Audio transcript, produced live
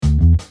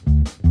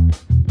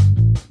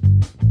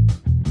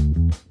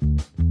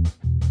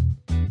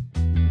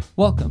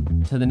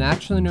Welcome to the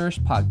Naturally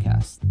Nourished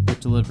podcast that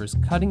delivers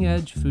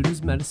cutting-edge food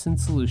as medicine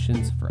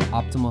solutions for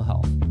optimal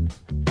health.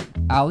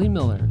 Ali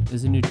Miller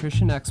is a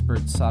nutrition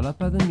expert sought out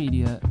by the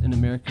media and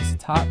America's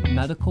top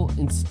medical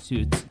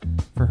institutes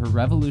for her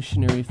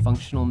revolutionary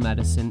functional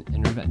medicine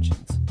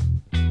interventions.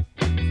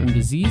 From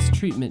disease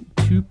treatment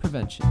to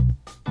prevention,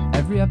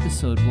 every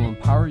episode will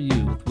empower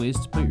you with ways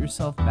to put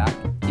yourself back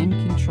in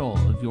control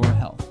of your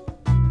health.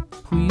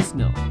 Please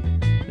note,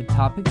 the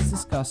topics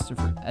discussed are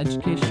for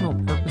educational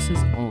purposes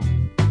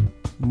only.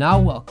 Now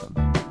welcome,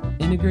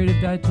 integrative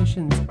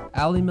dietitians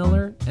Ali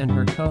Miller and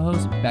her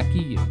co-host Becky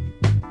Yu.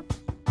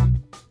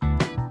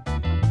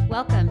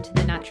 Welcome to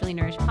the Naturally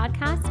Nourished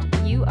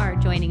podcast. You are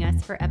joining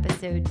us for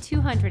episode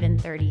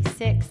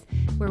 236,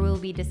 where we'll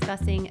be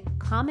discussing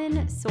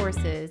common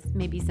sources,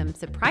 maybe some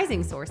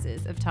surprising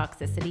sources of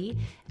toxicity,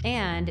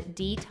 and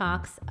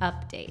detox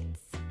updates.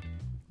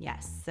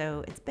 Yes,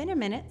 so it's been a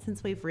minute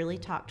since we've really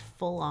talked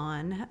full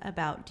on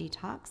about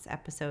detox.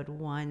 Episode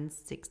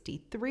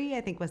 163,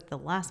 I think, was the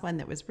last one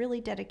that was really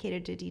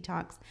dedicated to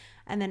detox.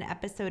 And then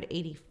episode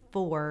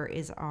 84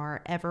 is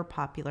our ever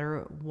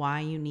popular Why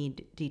You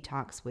Need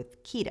Detox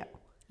with Keto.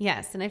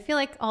 Yes, and I feel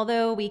like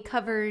although we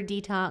cover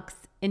detox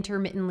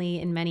intermittently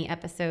in many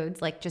episodes,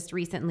 like just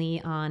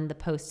recently on the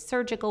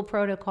post-surgical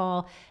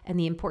protocol and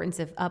the importance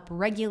of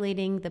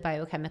upregulating the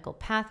biochemical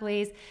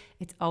pathways,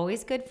 it's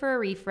always good for a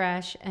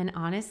refresh. And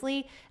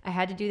honestly, I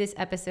had to do this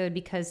episode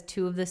because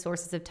two of the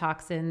sources of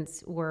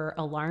toxins were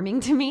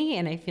alarming to me,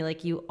 and I feel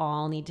like you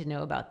all need to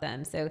know about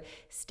them. So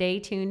stay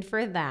tuned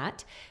for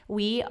that.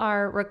 We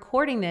are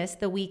recording this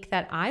the week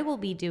that I will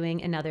be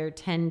doing another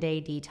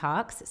 10-day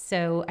detox.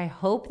 So I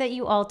hope that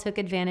you all took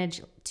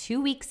advantage.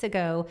 2 weeks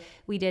ago,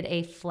 we did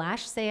a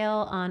flash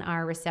sale on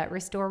our Reset,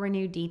 Restore,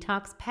 Renew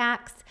detox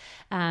packs.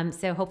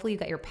 So hopefully you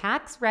got your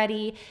packs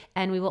ready.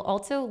 And we will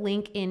also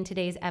link in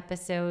today's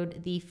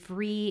episode the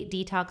free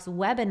detox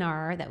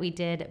webinar that we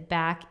did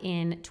back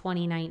in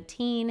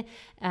 2019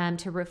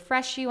 to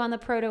refresh you on the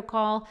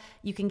protocol.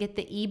 You can get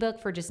the ebook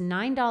for just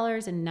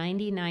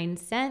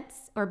 $9.99.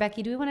 Or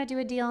Becky, do we want to do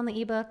a deal on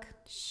the ebook?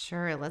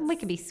 Sure. We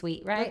could be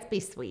sweet, right? Let's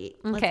be sweet.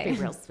 Okay. Let's be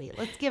real sweet.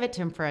 Let's give it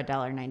to him for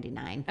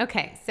 $1.99.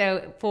 Okay.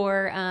 So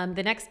for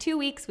the next 2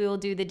 weeks, we will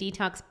do the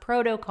detox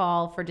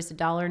protocol for just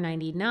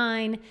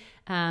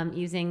 $1.99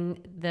 using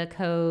the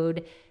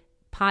code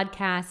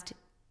podcast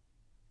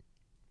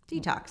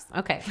Detox.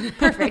 Okay,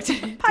 perfect.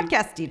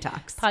 Podcast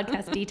Detox.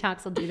 Podcast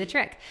Detox will do the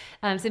trick.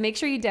 So make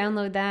sure you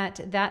download that.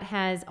 That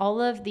has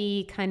all of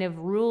the kind of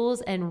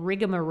rules and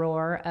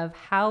rigmarole of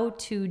how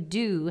to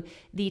do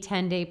the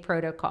 10-day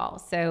protocol.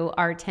 So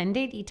our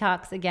 10-day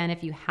detox, again,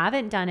 if you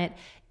haven't done it,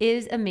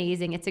 is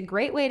amazing. It's a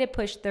great way to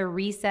push the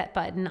reset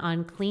button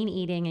on clean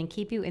eating and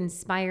keep you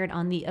inspired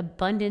on the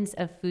abundance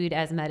of food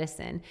as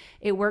medicine.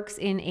 It works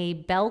in a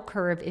bell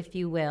curve, if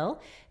you will,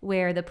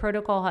 where the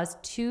protocol has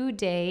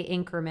 2-day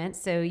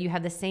increments. So you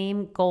have the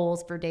same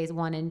goals for days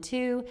 1 and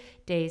 2,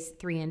 days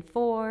 3 and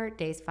 4,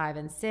 days 5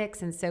 and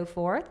 6, and so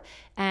forth.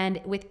 And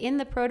within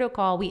the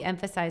protocol, we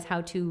emphasize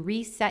how to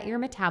reset your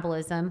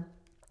metabolism,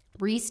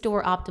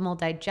 restore optimal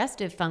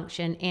digestive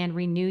function, and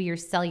renew your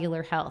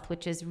cellular health,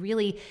 which is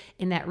really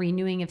in that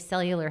renewing of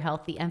cellular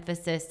health, the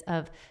emphasis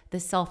of the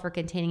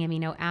sulfur-containing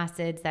amino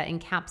acids, that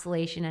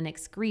encapsulation and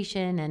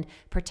excretion and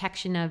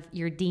protection of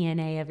your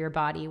DNA of your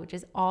body, which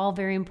is all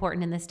very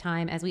important in this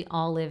time as we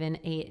all live in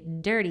a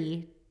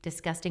dirty,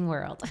 disgusting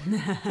world.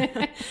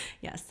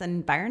 Yes,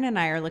 and Byron and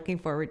I are looking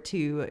forward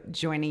to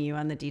joining you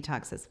on the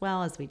detox as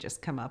well, as we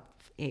just come up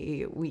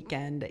a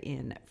weekend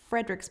in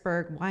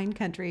Fredericksburg, wine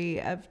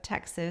country of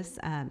Texas.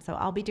 So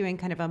I'll be doing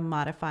kind of a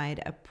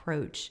modified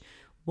approach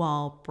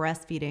while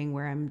breastfeeding,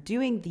 where I'm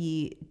doing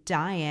the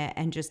diet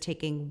and just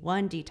taking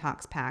one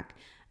detox pack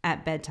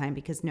at bedtime,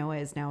 because Noah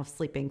is now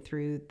sleeping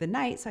through the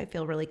night. So I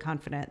feel really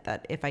confident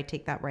that if I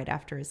take that right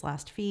after his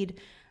last feed,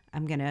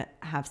 I'm going to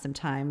have some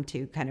time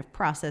to kind of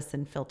process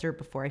and filter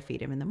before I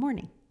feed him in the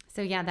morning.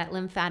 So yeah, that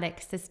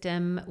lymphatic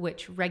system,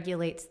 which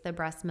regulates the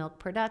breast milk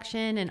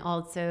production and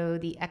also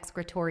the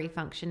excretory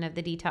function of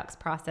the detox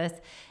process,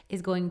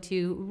 is going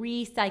to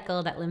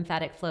recycle that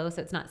lymphatic flow so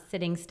it's not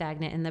sitting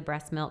stagnant in the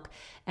breast milk.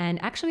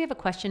 And actually we have a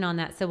question on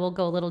that, so we'll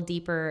go a little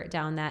deeper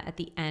down that at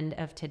the end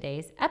of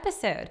today's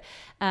episode.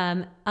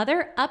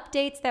 Other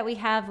updates that we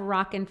have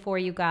rocking for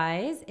you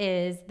guys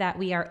is that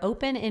we are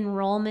open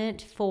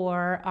enrollment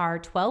for our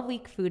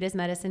 12-week Food as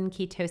Medicine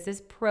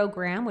Ketosis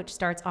program, which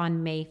starts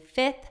on May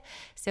 5th.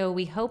 So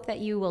we hope that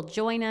you will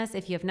join us.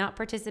 If you have not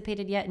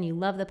participated yet and you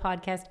love the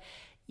podcast,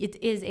 it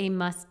is a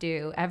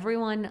must-do.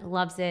 Everyone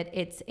loves it.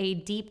 It's a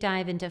deep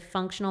dive into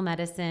functional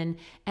medicine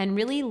and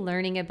really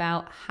learning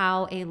about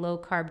how a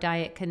low-carb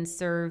diet can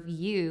serve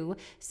you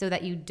so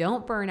that you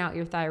don't burn out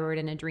your thyroid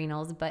and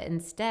adrenals, but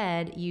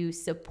instead you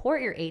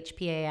support your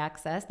HPA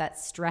axis, that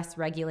stress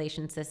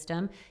regulation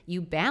system,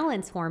 you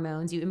balance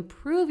hormones, you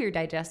improve your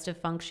digestive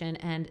function,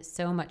 and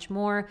so much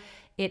more.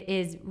 It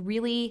is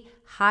really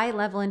high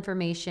level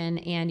information,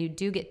 and you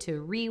do get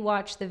to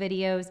rewatch the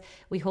videos.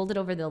 We hold it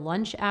over the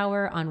lunch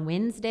hour on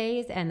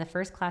Wednesdays, and the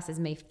first class is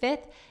May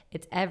 5th.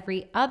 It's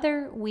every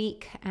other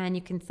week, and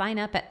you can sign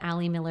up at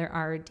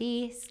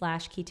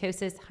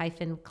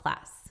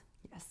alimillerrd/ketosis-class.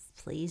 Yes,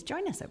 please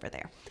join us over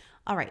there.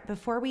 All right,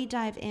 before we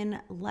dive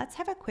in, let's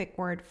have a quick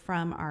word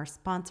from our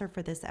sponsor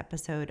for this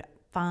episode,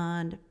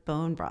 Fond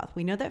Bone Broth.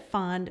 We know that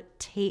Fond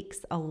takes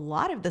a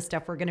lot of the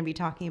stuff we're going to be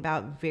talking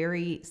about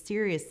very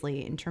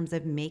seriously in terms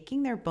of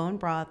making their bone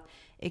broth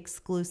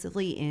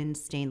exclusively in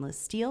stainless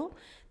steel.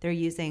 They're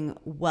using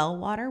well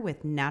water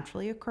with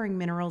naturally occurring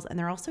minerals, and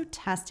they're also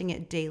testing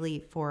it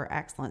daily for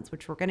excellence,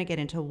 which we're going to get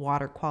into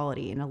water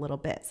quality in a little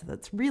bit. So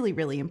that's really,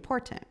 really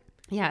important.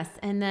 Yes.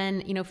 And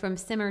then, from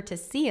simmer to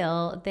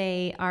seal,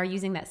 they are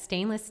using that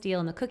stainless steel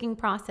in the cooking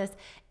process,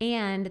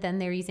 and then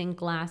they're using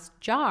glass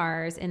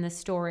jars in the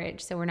storage.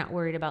 So we're not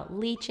worried about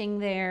leaching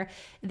there.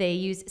 They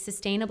use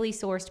sustainably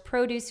sourced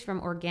produce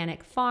from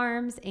organic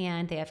farms,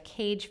 and they have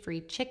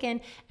cage-free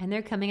chicken, and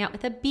they're coming out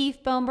with a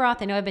beef bone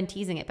broth. I know I've been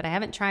teasing it, but I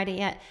haven't tried it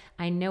yet.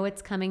 I know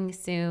it's coming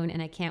soon,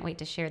 and I can't wait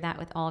to share that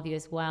with all of you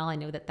as well. I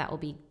know that will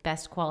be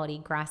best quality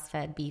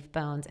grass-fed beef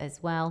bones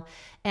as well.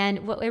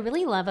 And what I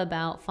really love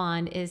about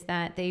Fond is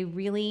that they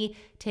really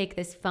take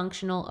this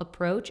functional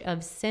approach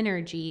of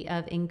synergy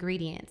of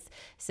ingredients.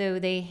 So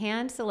they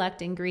hand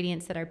select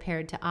ingredients that are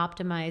paired to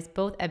optimize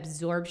both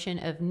absorption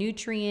of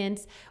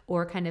nutrients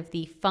or kind of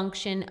the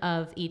function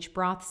of each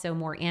broth. So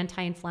more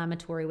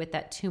anti-inflammatory with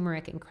that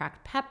turmeric and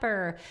cracked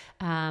pepper,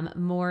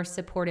 more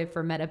supportive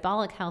for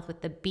metabolic health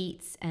with the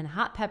beets and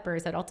hot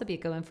peppers. That'd also be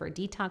going for a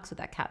detox with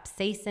that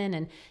capsaicin.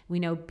 And we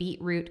know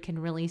beetroot can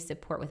really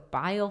support with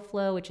bile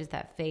flow, which is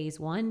that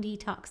phase 1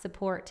 detox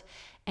support.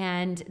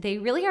 And they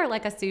really are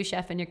like a sous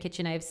chef in your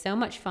kitchen. I have so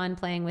much fun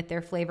playing with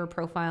their flavor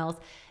profiles.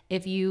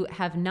 If you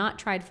have not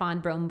tried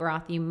Fond Bone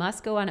Broth, you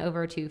must go on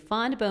over to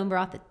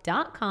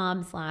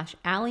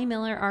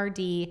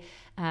fondbonebroth.com/AllieMillerRD.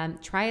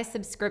 Try a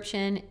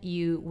subscription.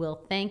 You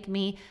will thank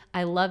me.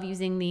 I love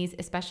using these,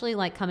 especially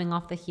like coming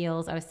off the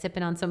heels. I was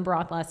sipping on some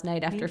broth last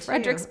night after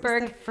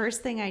Fredericksburg. It was the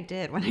first thing I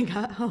did when I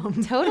got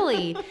home.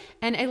 Totally.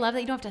 And I love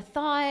that you don't have to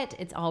thaw it.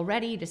 It's all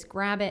ready. Just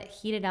grab it,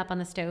 heat it up on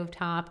the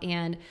stovetop,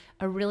 and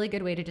a really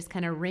good way to just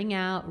kind of wring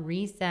out,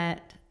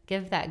 reset,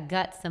 give that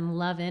gut some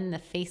love in, the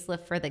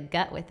facelift for the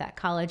gut with that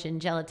collagen,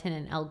 gelatin,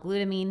 and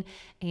L-glutamine,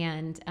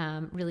 and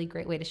really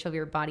great way to show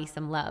your body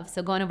some love.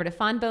 So go on over to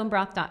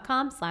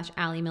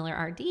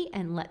fondbonebroth.com/AllieMillerRD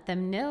and let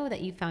them know that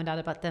you found out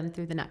about them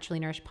through the Naturally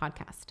Nourished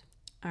podcast.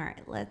 All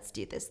right, let's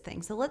do this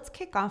thing. So let's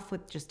kick off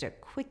with just a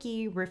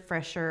quickie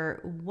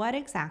refresher. What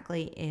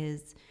exactly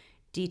is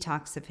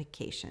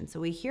detoxification? So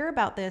we hear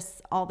about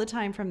this all the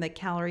time from the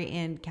calorie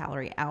in,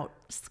 calorie out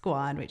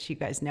squad, which you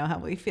guys know how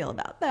we feel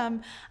about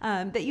them,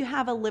 that you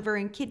have a liver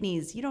and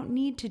kidneys. You don't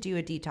need to do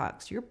a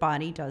detox. Your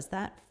body does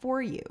that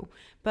for you.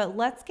 But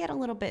let's get a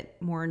little bit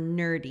more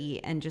nerdy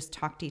and just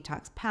talk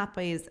detox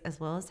pathways, as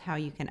well as how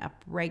you can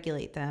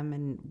upregulate them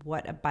and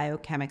what a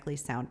biochemically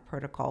sound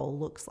protocol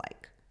looks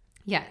like.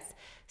 Yes.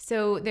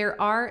 So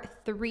there are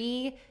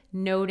 3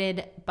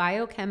 noted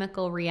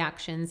biochemical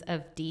reactions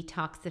of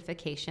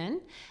detoxification.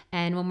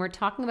 And when we're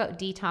talking about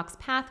detox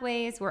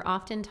pathways, we're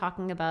often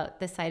talking about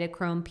the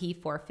cytochrome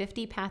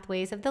P450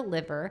 pathways of the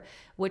liver,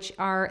 which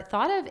are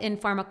thought of in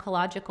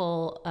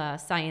pharmacological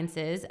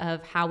sciences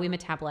of how we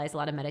metabolize a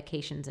lot of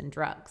medications and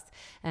drugs.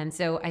 And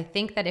so I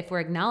think that if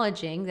we're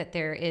acknowledging that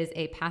there is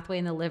a pathway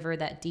in the liver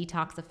that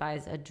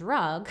detoxifies a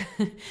drug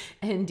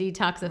and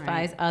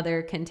detoxifies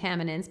other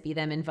contaminants, be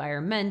them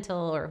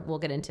environmental, or we'll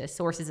get into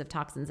sources of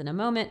toxins in a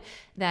moment,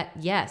 that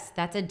yes,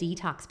 that's a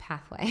detox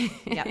pathway.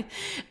 Yep.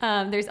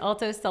 There's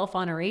also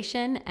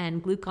sulfonoration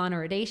and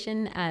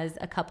gluconoridation as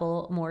a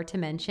couple more to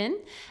mention.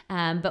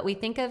 But we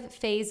think of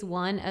phase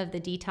 1 of the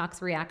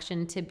detox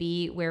reaction to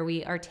be where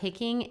we are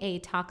taking a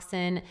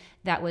toxin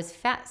that was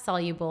fat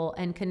soluble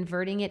and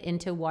converting it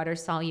into water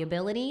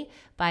solubility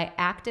by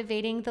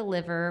activating the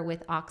liver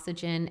with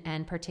oxygen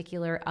and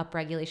particular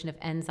upregulation of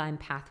enzyme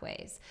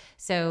pathways.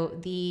 So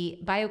the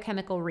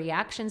biochemical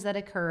reactions that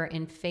occur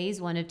in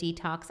phase 1 of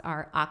detox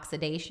are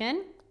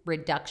oxidation,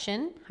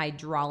 reduction,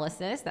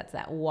 hydrolysis, that's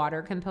that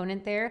water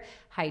component there,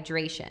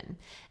 hydration.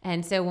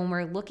 And so when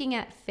we're looking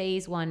at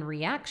phase 1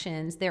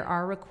 reactions, there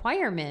are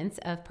requirements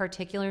of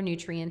particular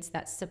nutrients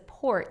that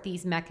support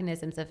these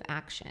mechanisms of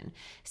action.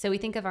 So we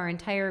think of our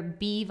entire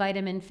B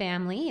vitamin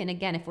family. And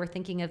again, if we're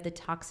thinking of the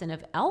toxin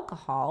of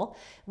alcohol,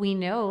 we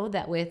know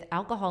that with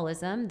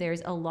alcoholism,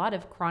 there's a lot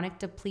of chronic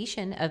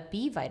depletion of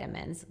B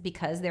vitamins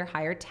because they're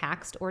higher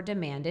taxed or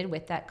demanded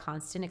with that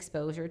constant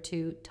exposure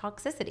to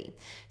toxicity.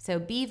 So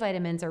B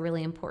vitamins are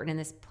really important in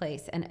this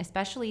place, and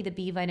especially the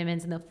B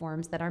vitamins in the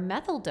forms that are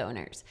methyl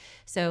donors.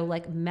 So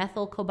like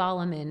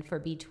methylcobalamin for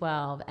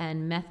B12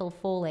 and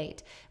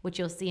methylfolate, which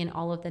you'll see in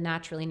all of the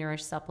naturally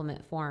nourished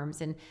supplement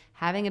forms. And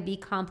having a B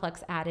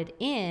complex added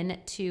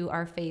in to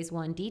our phase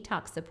 1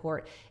 detox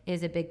support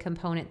is a big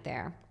component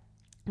there.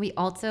 We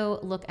also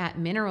look at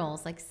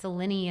minerals like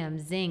selenium,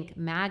 zinc,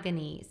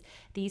 manganese.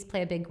 These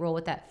play a big role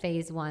with that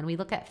phase 1. We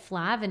look at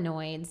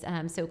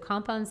flavonoids, so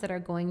compounds that are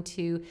going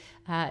to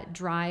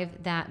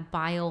drive that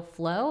bile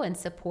flow and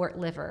support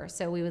liver.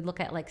 So we would look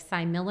at like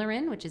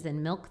cymilerin, which is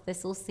in milk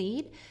thistle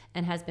seed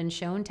and has been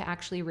shown to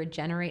actually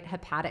regenerate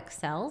hepatic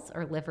cells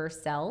or liver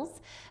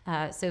cells.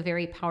 So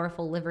very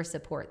powerful liver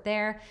support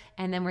there.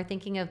 And then we're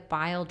thinking of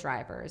bile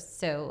drivers.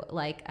 So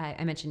like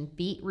I mentioned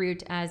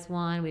beetroot as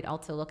one. We'd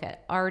also look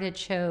at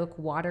artichoke,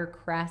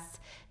 watercress.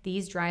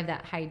 These drive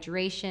that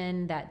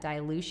hydration, that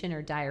dilution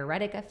or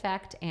diuretic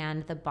effect,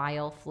 and the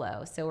bile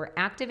flow. So we're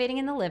activating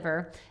in the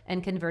liver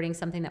and converting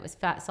something that was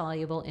fat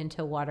soluble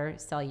into water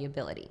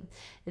solubility.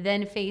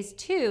 Then phase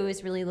 2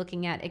 is really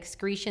looking at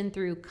excretion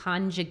through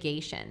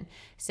conjugation.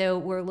 So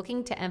we're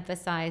looking to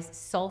emphasize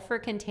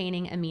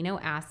sulfur-containing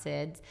amino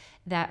acids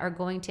that are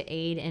going to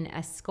aid in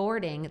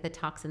escorting the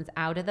toxins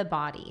out of the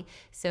body.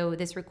 So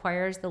this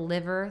requires the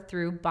liver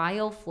through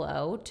bile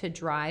flow to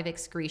drive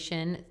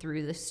excretion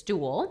through the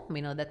stool.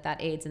 We know that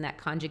aids in that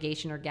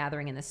conjugation or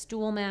gathering in the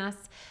stool mass.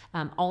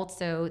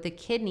 Also, the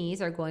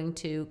kidneys are going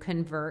to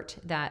convert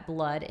that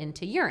blood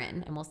into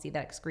urine, and we'll see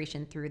that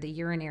excretion through the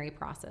urinary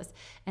process.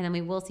 And then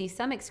we will see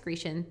some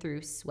excretion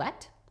through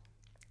sweat.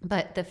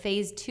 But the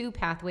phase 2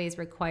 pathways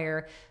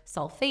require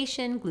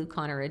sulfation,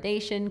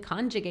 glucuronidation,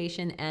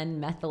 conjugation,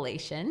 and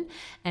methylation.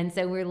 And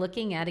so we're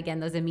looking at, again,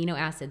 those amino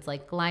acids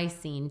like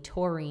glycine,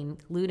 taurine,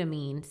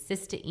 glutamine,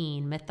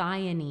 cysteine,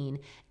 methionine,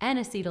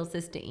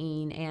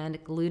 N-acetylcysteine,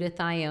 and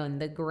glutathione,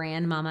 the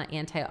grandmama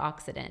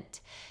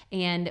antioxidant.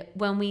 And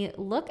when we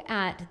look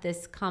at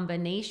this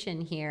combination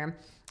here,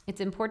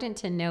 it's important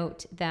to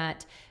note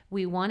that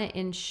we want to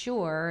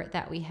ensure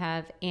that we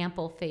have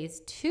ample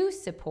phase 2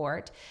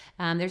 support.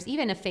 There's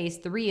even a phase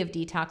 3 of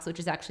detox, which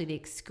is actually the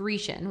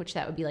excretion, which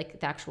that would be like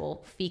the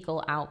actual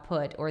fecal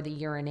output or the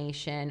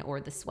urination or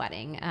the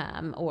sweating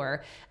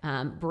or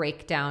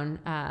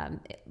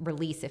breakdown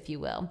release, if you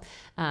will.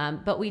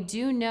 But we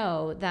do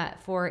know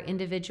that for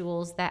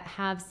individuals that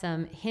have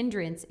some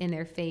hindrance in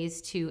their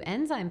phase 2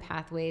 enzyme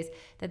pathways,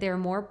 that they're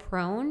more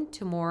prone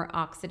to more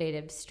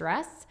oxidative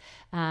stress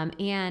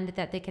and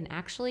that they can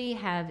actually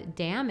have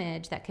damage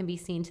that can be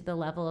seen to the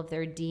level of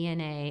their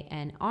DNA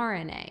and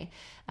RNA.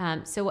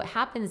 So what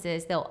happens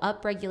is they'll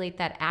upregulate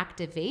that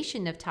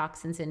activation of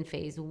toxins in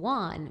phase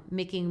 1,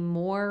 making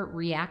more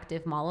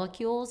reactive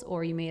molecules,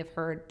 or you may have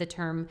heard the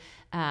term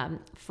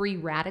free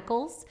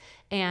radicals.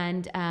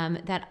 And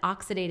that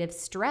oxidative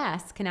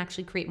stress can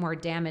actually create more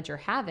damage or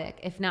havoc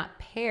if not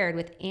paired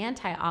with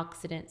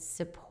antioxidant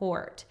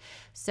support.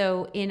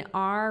 So in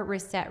our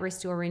Reset,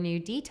 Restore, Renew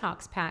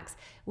detox packs,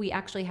 we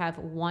actually have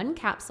one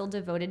capsule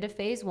devoted to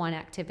phase 1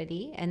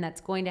 activity, and that's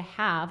going to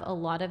have a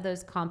lot of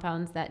those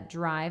compounds that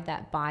drive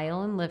that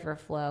bile and liver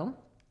flow.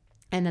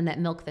 And then that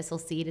milk thistle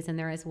seed is in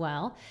there as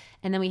well.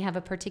 And then we have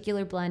a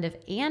particular blend of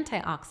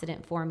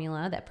antioxidant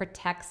formula that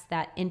protects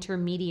that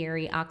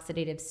intermediary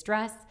oxidative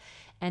stress.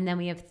 And then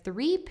we have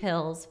 3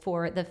 pills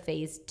for the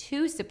phase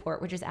 2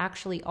 support, which is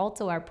actually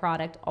also our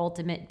product,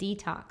 Ultimate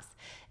Detox.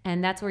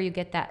 And that's where you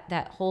get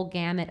that whole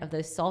gamut of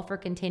those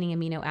sulfur-containing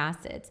amino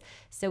acids.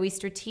 So we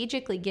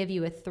strategically give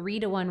you a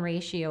 3-to-1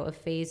 ratio of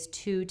phase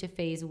 2 to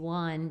phase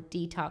 1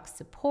 detox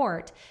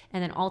support,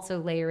 and then also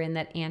layer in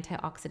that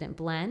antioxidant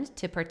blend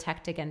to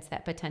protect against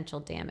that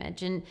potential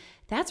damage. And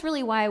that's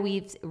really why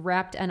we've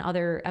wrapped on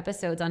other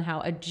episodes on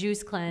how a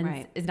juice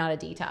cleanse is not a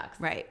detox.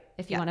 Right.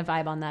 If you want to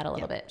vibe on that a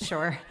little bit.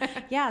 Sure.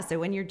 Yeah. So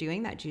when you're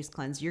doing that juice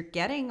cleanse, you're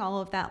getting all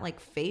of that like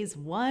phase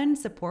 1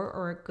 support,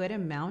 or a good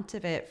amount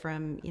of it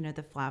from,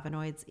 the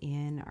flavonoids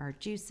in our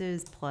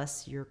juices.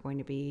 Plus you're going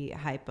to be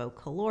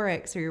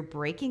hypocaloric. So you're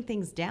breaking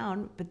things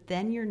down, but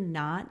then you're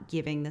not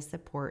giving the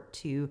support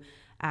to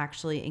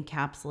actually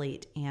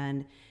encapsulate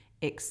and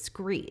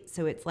excrete.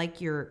 So it's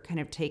like you're kind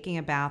of taking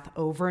a bath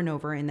over and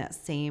over in that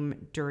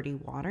same dirty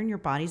water, and your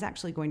body's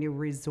actually going to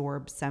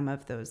resorb some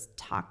of those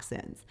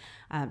toxins.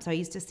 So I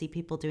used to see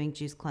people doing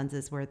juice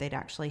cleanses where they'd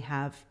actually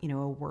have, a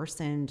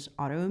worsened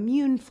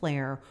autoimmune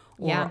flare,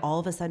 or all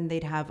of a sudden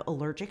they'd have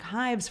allergic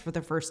hives for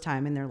the first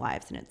time in their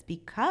lives. And it's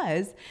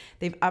because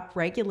they've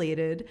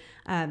upregulated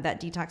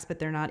that detox, but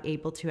they're not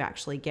able to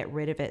actually get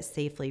rid of it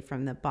safely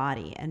from the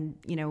body. And,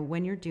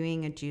 when you're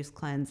doing a juice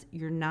cleanse,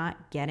 you're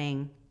not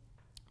getting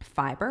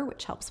fiber,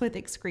 which helps with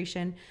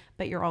excretion,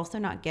 but you're also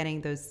not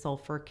getting those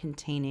sulfur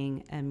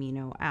containing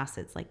amino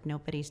acids. Like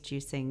nobody's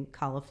juicing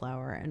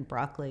cauliflower and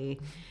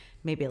broccoli,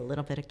 maybe a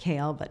little bit of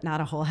kale, but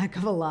not a whole heck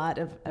of a lot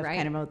of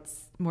kind of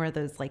more of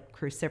those like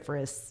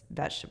cruciferous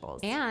vegetables.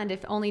 And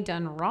if only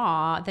done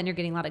raw, then you're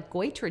getting a lot of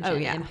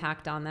goitrogen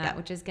impact on that,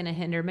 which is going to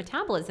hinder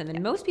metabolism.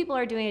 And most people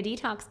are doing a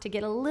detox to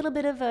get a little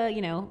bit of a,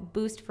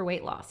 boost for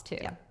weight loss too.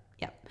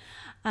 Yep.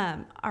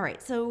 All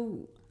right.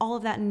 So all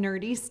of that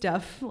nerdy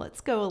stuff, let's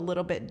go a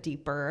little bit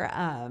deeper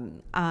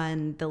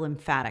on the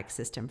lymphatic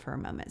system for a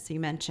moment. So you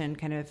mentioned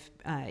kind of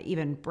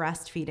even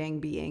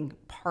breastfeeding being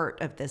part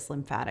of this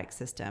lymphatic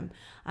system.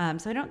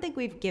 So I don't think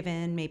we've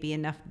given maybe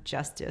enough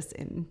justice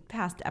in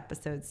past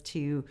episodes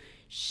to,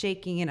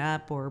 shaking it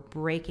up or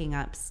breaking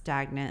up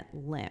stagnant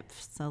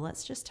lymph. So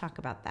let's just talk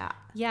about that.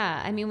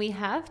 Yeah, I mean, we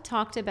have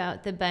talked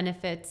about the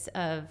benefits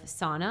of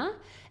sauna,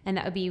 and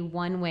that would be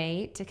one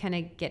way to kind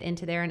of get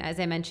into there. And as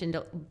I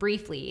mentioned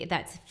briefly,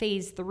 that's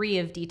phase 3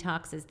 of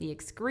detox is the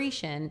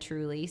excretion,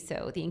 truly.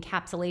 So the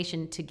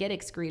encapsulation to get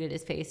excreted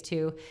is phase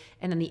 2.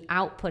 And then the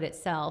output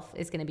itself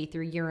is going to be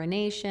through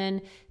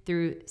urination,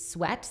 through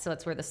sweat. So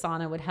that's where the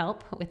sauna would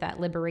help with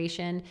that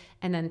liberation,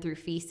 and then through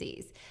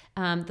feces.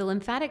 The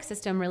lymphatic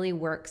system really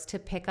works to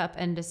pick up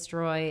and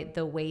destroy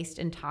the waste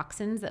and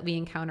toxins that we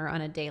encounter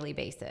on a daily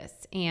basis.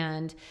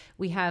 And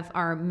we have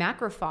our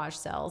macrophage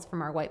cells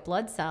from our white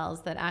blood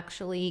cells that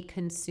actually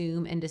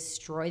consume and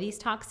destroy these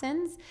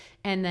toxins.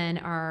 And then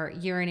our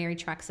urinary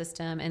tract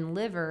system and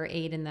liver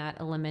aid in that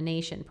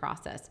elimination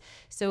process.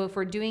 So if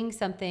we're doing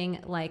something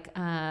like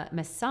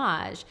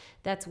massage,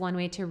 that's one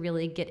way to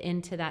really get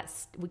into that,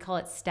 we call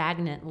it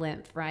stagnant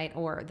lymph, right?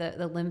 Or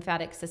the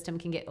lymphatic system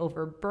can get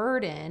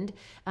overburdened.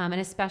 And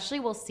especially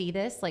we'll see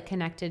this like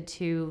connected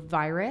to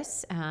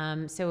virus.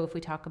 So if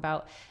we talk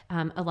about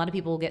a lot of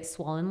people will get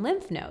swollen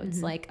lymph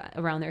nodes, like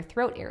around their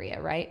throat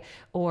area, right?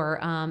 Or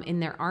in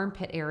their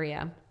armpit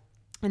area.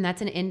 And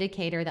that's an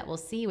indicator that we'll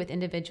see with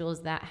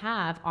individuals that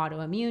have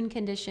autoimmune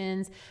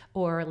conditions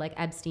or like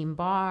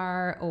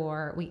Epstein-Barr,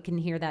 or we can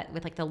hear that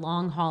with like the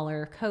long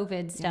hauler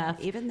COVID stuff.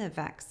 Yeah, even the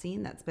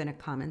vaccine, that's been a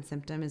common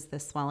symptom, is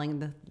the swelling of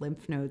the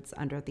lymph nodes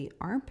under the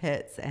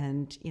armpits.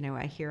 And, you know,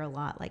 I hear a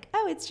lot like,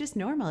 oh, it's just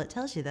normal. It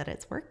tells you that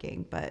it's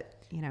working. But,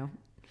 you know,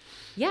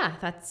 yeah,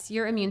 that's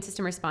your immune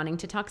system responding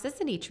to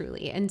toxicity,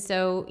 truly. And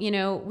so, you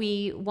know,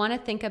 we want to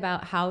think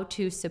about how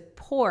to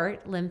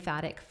support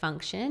lymphatic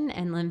function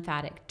and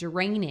lymphatic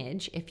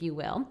drainage, if you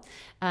will.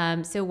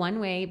 So one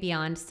way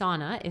beyond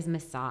sauna is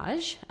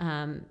massage.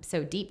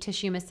 So deep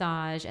tissue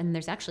massage, and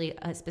there's actually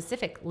a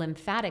specific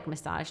lymphatic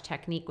massage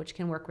technique, which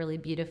can work really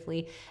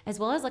beautifully, as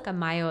well as like a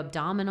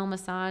myoabdominal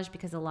massage,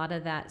 because a lot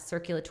of that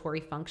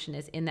circulatory function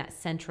is in that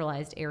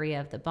centralized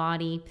area of the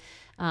body.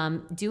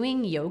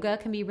 Doing yoga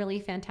can be really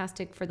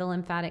fantastic for the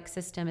lymphatic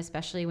system,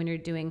 especially when you're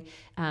doing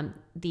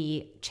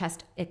the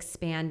chest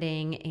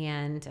expanding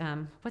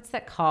and what's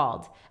that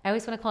called? I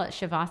always want to call it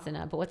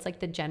Shavasana, but what's like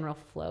the general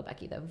flow,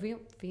 Becky? The vroom,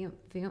 vroom,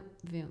 vroom,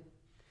 vroom.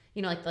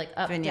 You know, like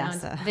up,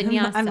 vinyasa. down,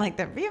 vinyasa. I'm like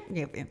the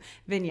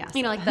vinyasa.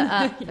 You know, like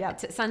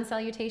the sun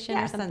salutation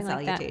or something sun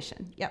like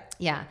salutation. that.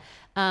 Yep.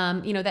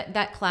 Yeah. You know,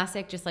 that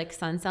classic, just like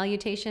sun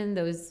salutation,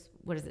 those,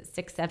 what is it,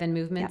 6-7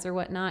 movements or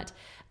whatnot,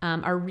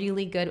 are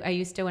really good. I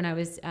used to, when I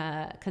was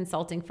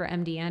consulting for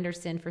MD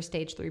Anderson for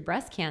stage 3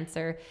 breast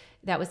cancer,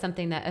 that was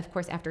something that, of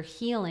course, after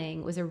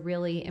healing was a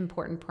really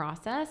important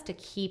process to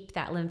keep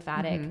that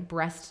lymphatic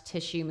breast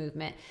tissue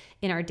movement.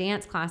 In our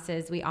dance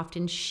classes, we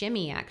often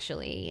shimmy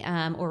actually,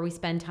 or we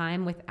spend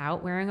time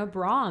without wearing a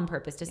bra on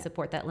purpose to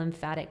support that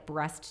lymphatic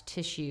breast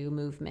tissue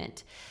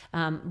movement.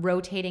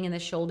 Rotating in the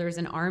shoulders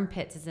and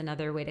armpits is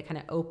another way to kind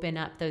of open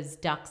up those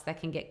ducts that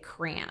can get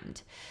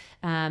crammed.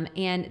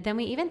 And then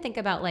we even think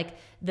about like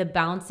the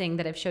bouncing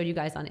that I've showed you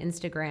guys on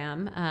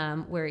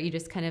Instagram, where you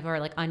just kind of are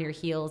like on your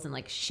heels and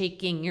like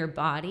shaking your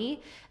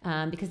body,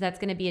 because that's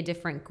going to be a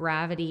different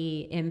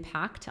gravity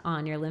impact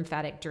on your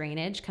lymphatic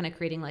drainage, kind of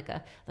creating like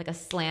a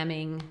slamming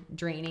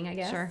draining, I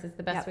guess is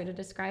the best way to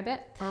describe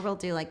it. Or we'll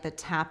do like the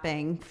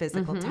tapping,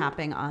 physical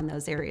tapping on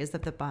those areas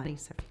of the body.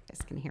 So if you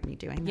guys can hear me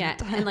doing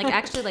that. Yeah. And like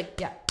actually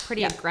like,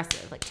 pretty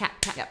aggressive, like tap,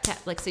 tap, tap.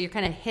 Like, so you're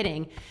kind of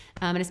hitting,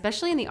 and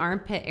especially in the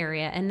armpit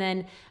area. And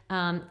then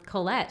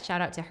Colette,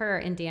 shout out to her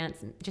in dance,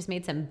 just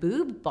made some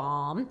boob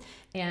balm,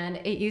 and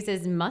it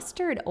uses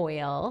mustard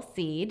oil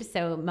seed.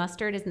 So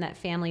mustard is in that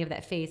family of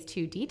that phase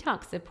 2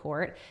 detox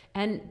support,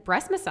 and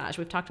breast massage.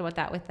 We've talked about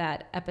that with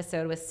that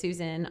episode with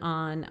Susan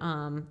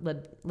on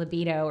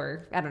libido,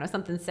 or I don't know,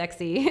 something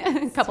sexy,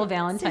 a couple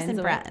Valentine's.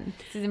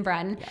 Susan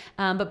Bratton.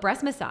 Yeah. But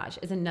breast massage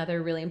is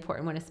another really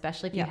important one,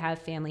 especially if you have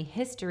family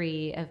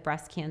history of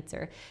breast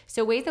cancer.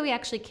 So ways that we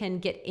actually can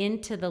get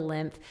into the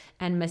lymph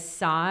and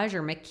massage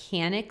or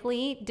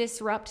mechanically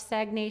disrupt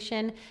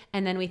stagnation.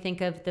 And then we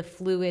think of the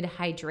fluid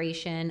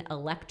hydration,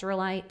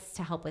 electrolytes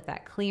to help with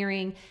that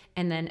clearing.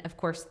 And then of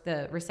course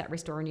the Reset,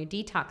 Restore, Renew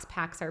detox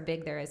packs are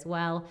big there as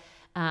well.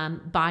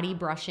 Body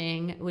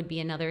brushing would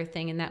be another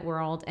thing in that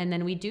world. And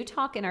then we do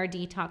talk in our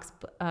detox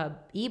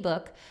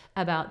ebook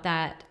about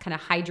that kind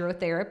of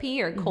hydrotherapy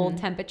or cold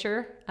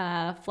temperature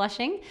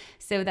flushing.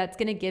 So that's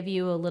going to give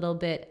you a little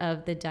bit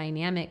of the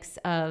dynamics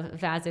of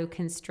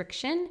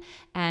vasoconstriction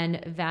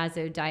and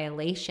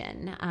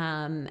vasodilation.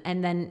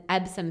 And then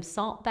Epsom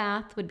salt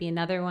bath would be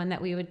another one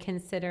that we would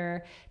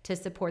consider to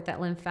support that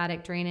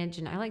lymphatic drainage.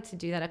 And I like to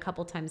do that a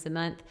couple times a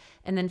month.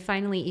 And then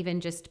finally, even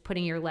just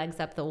putting your legs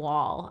up the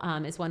wall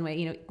is one way,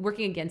 you know,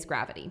 working against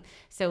gravity.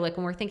 So like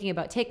when we're thinking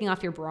about taking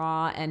off your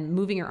bra and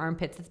moving your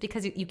armpits, it's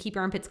because you keep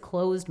your armpits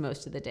closed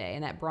most of the day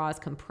and that bra is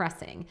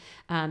compressing.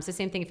 So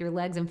same thing if your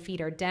legs and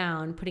feet are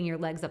down, putting your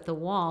legs up the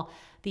wall,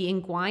 the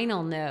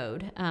inguinal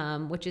node,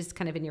 which is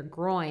kind of in your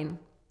groin,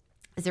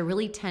 is a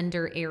really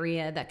tender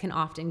area that can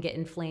often get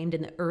inflamed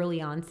in the early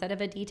onset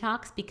of a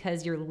detox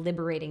because you're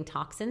liberating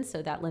toxins.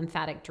 So that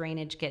lymphatic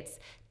drainage gets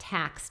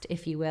taxed,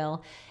 if you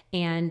will.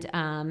 And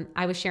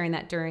I was sharing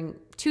that during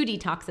 2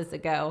 detoxes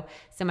ago.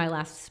 So my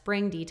last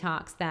spring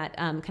detox, that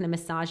kind of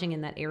massaging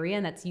in that area.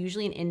 And that's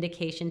usually an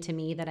indication to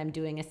me that I'm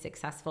doing a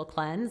successful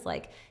cleanse.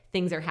 Like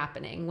things are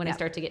happening when I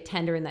start to get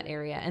tender in that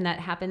area. And that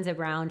happens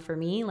around, for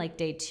me, like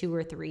day 2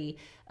 or 3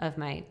 of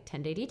my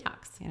 10-day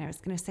detox. And I was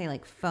going to say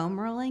like foam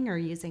rolling or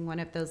using one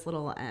of those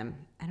little,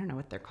 I don't know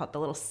what they're called, the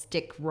little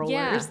stick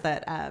rollers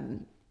that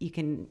you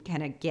can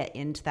kind of get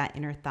into that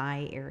inner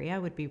thigh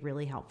area would be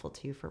really helpful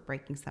too for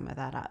breaking some of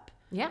that up.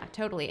 Yeah,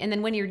 totally. And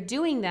then when you're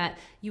doing that,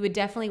 you would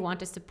definitely want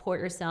to support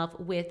yourself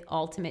with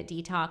Ultimate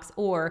Detox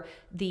or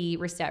the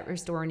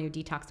Restore Renew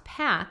Detox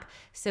pack,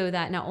 so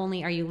that not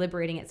only are you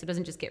liberating it so it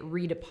doesn't just get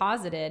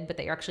redeposited, but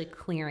that you're actually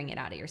clearing it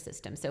out of your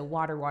system. So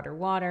water, water,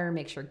 water,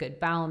 make sure good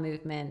bowel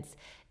movements,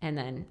 and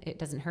then it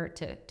doesn't hurt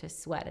to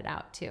sweat it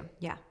out too.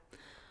 Yeah.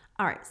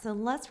 All right, so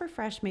let's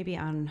refresh maybe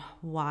on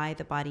why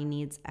the body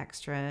needs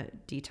extra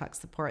detox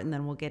support, and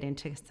then we'll get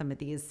into some of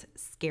these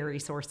scary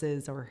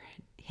sources or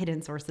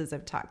hidden sources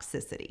of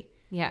toxicity.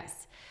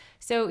 Yes.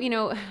 So,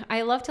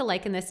 I love to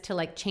liken this to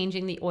like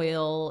changing the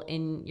oil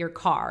in your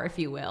car, if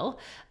you will.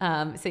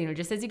 So,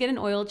 just as you get an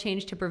oil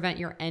change to prevent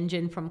your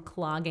engine from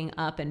clogging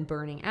up and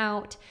burning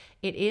out,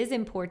 it is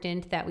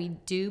important that we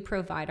do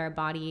provide our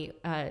body,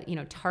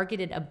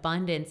 targeted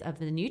abundance of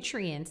the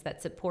nutrients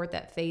that support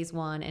that phase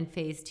 1 and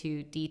phase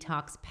 2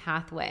 detox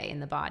pathway in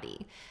the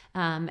body.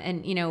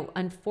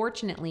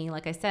 Unfortunately,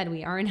 like I said,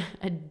 we are in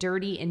a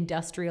dirty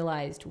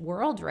industrialized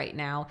world right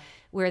now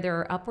where there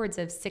are upwards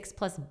of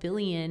 6+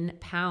 billion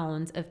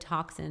pounds of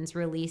toxins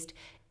released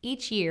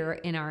each year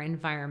in our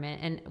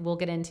environment. And we'll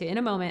get into in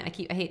a moment.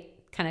 I hate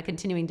kind of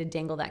continuing to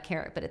dangle that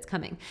carrot, but it's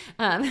coming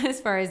as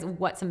far as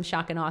what some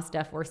shock and awe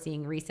stuff we're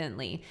seeing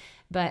recently.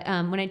 But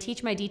when I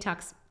teach my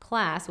detox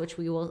class, which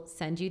we will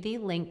send you the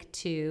link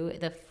to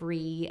the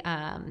free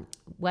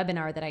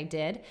webinar that I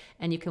did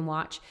and you can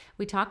watch,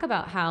 we talk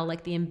about how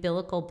like the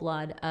umbilical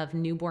blood of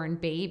newborn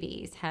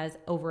babies has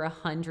over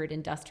 100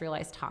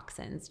 industrialized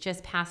toxins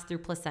just passed through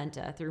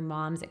placenta, through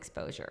mom's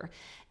exposure.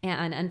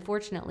 And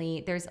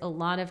unfortunately, there's a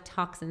lot of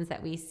toxins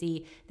that we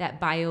see that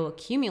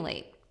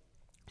bioaccumulate.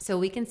 So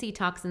we can see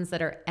toxins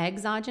that are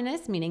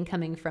exogenous, meaning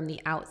coming from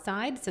the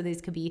outside. So these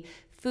could be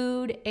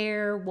food,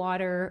 air,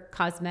 water,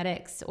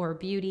 cosmetics or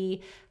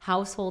beauty,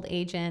 household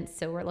agents.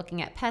 So we're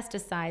looking at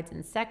pesticides,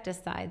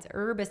 insecticides,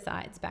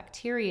 herbicides,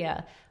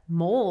 bacteria,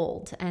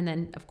 mold, and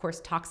then of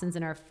course toxins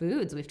in our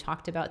foods. We've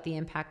talked about the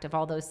impact of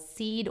all those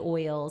seed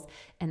oils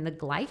and the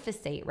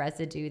glyphosate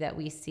residue that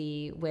we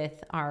see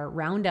with our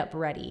Roundup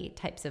Ready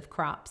types of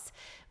crops.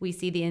 We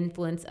see the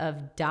influence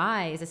of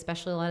dyes,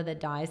 especially a lot of the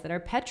dyes that are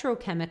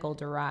petrochemical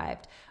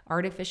derived,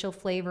 artificial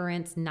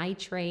flavorants,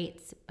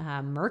 nitrates,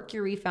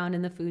 mercury found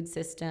in the food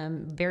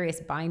system,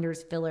 various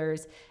binders,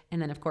 fillers,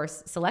 and then of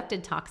course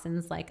selected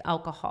toxins like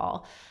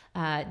alcohol,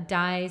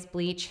 dyes,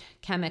 bleach,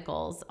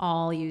 chemicals,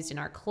 all used in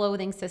our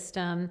clothing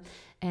system.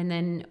 And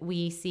then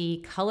we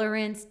see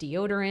colorants,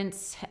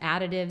 deodorants,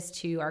 additives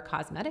to our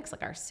cosmetics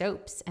like our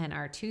soaps and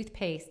our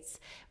toothpastes.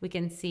 We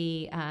can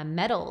see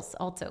metals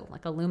also,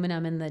 like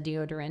aluminum in the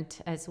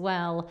deodorant as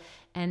well.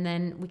 And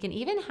then we can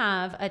even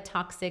have a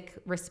toxic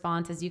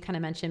response, as you kind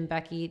of mentioned,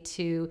 Becky,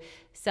 to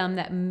some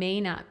that may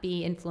not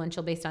be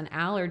influential based on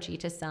allergy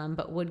to some,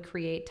 but would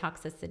create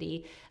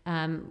toxicity,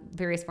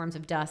 various forms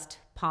of dust,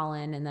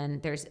 pollen, and then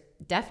there's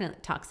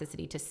definite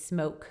toxicity to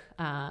smoke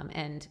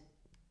and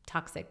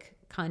toxic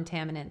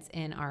contaminants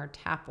in our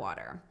tap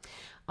water.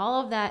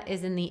 All of that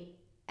is in the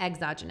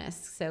exogenous,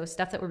 so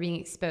stuff that we're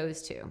being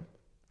exposed to.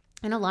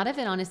 And a lot of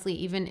it, honestly,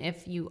 even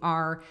if you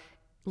are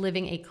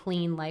living a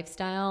clean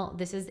lifestyle,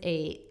 this is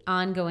a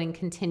ongoing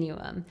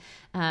continuum.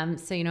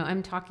 So,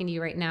 I'm talking to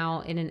you right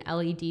now in an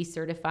LED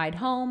certified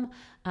home.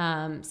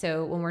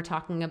 So when we're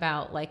talking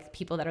about like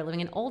people that are living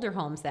in older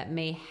homes that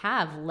may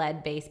have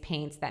lead-based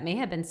paints that may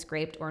have been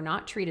scraped or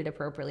not treated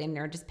appropriately and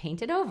they're just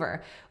painted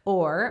over,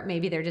 or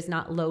maybe they're just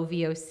not low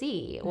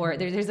VOC, or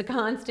there's a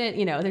constant,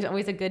 there's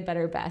always a good,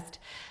 better, best.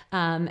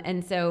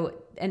 And so,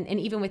 and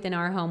even within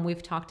our home,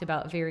 we've talked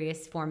about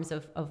various forms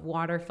of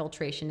water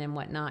filtration and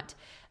whatnot.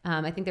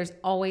 I think there's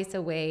always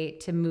a way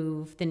to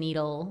move the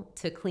needle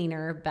to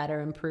cleaner,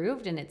 better,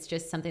 improved. And it's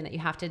just something that you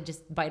have to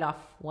just bite off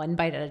one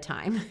bite at a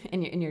time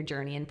in your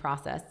journey and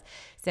process.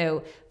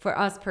 So for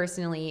us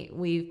personally,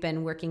 we've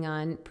been working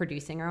on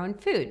producing our own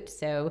food.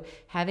 So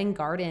having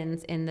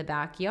gardens in the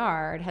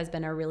backyard has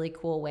been a really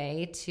cool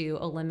way to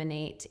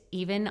eliminate,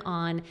 even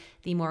on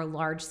the more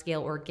large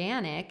scale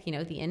organic,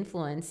 the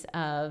influence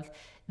of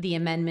the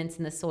amendments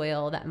in the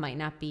soil that might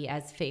not be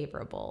as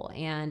favorable,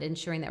 and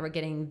ensuring that we're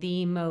getting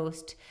the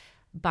most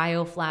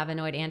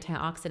bioflavonoid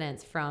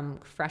antioxidants from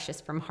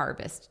freshest from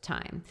harvest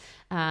time.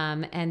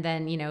 And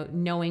then,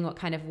 knowing what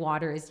kind of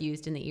water is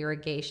used in the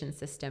irrigation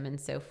system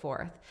and so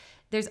forth.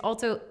 There's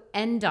also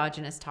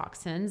endogenous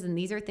toxins, and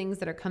these are things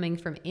that are coming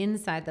from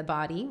inside the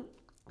body.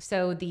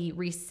 So the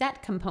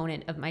reset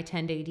component of my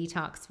 10-day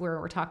detox, where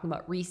we're talking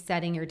about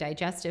resetting your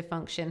digestive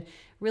function,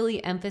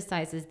 really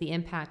emphasizes the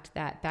impact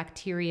that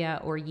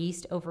bacteria or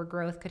yeast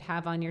overgrowth could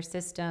have on your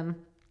system,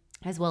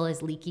 as well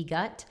as leaky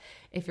gut.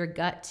 If your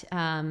gut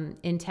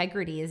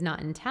integrity is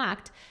not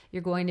intact,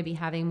 you're going to be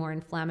having more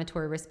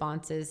inflammatory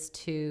responses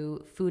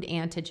to food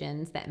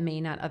antigens that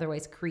may not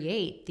otherwise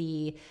create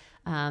the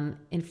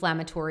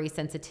inflammatory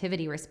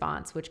sensitivity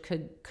response, which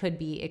could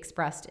be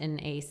expressed in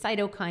a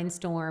cytokine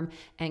storm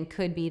and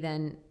could be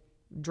then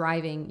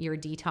driving your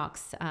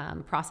detox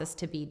process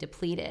to be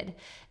depleted.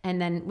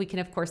 And then we can,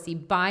 of course, see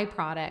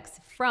byproducts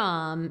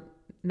from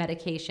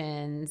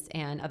medications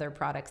and other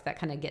products that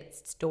kind of get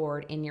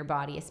stored in your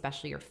body,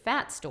 especially your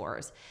fat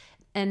stores.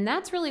 And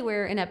that's really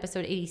where in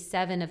episode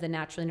 87 of the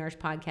Naturally Nourished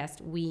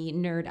podcast, we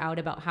nerd out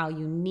about how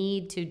you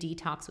need to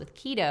detox with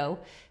keto,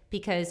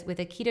 because with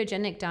a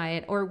ketogenic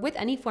diet or with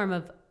any form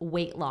of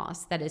weight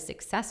loss that is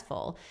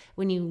successful,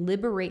 when you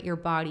liberate your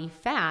body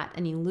fat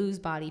and you lose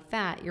body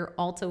fat, you're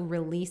also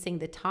releasing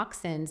the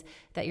toxins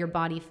that your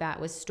body fat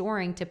was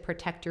storing to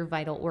protect your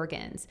vital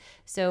organs.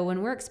 So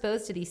when we're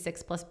exposed to these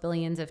 6+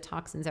 billions of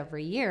toxins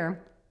every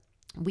year,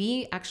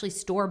 we actually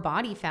store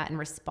body fat in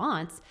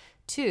response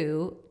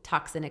to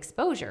toxin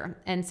exposure.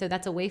 And so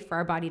that's a way for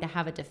our body to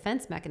have a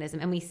defense mechanism.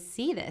 And we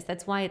see this.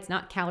 That's why it's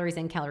not calories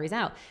in, calories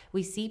out.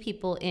 We see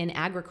people in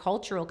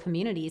agricultural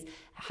communities,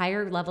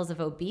 higher levels of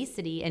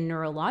obesity and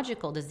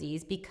neurological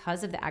disease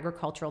because of the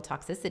agricultural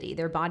toxicity.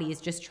 Their body is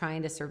just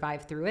trying to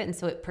survive through it. And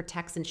so it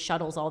protects and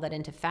shuttles all that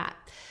into fat.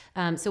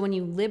 So when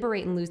you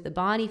liberate and lose the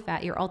body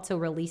fat, you're also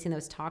releasing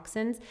those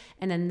toxins.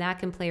 And then that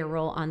can play a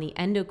role on the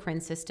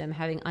endocrine system,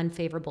 having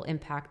unfavorable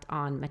impact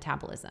on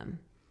metabolism.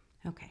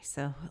 Okay,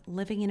 so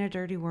living in a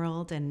dirty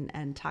world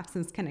and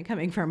toxins kind of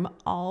coming from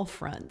all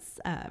fronts,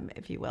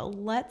 if you will.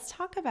 Let's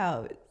talk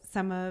about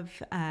some of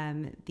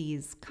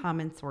these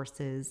common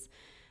sources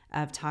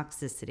of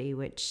toxicity,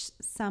 which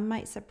some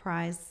might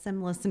surprise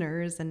some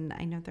listeners. And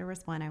I know there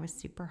was one I was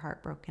super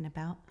heartbroken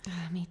about.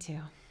 Me too.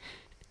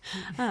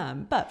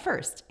 But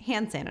first,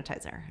 hand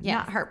sanitizer. Yes.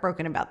 Not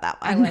heartbroken about that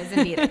one. I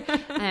wasn't either.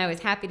 And I was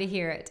happy to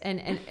hear it.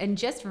 And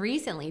just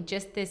recently,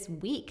 just this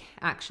week,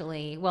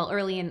 actually, well,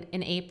 early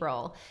in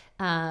April,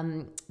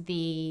 some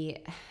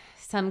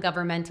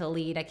governmental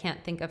lead, I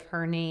can't think of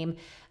her name,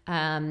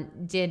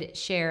 did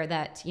share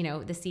that, the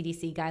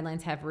CDC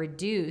guidelines have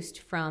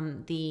reduced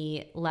from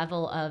the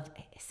level of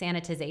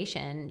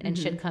sanitization and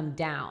should come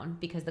down,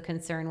 because the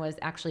concern was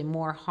actually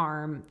more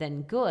harm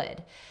than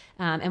good.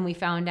 And we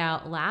found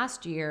out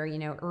last year,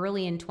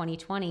 early in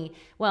 2020,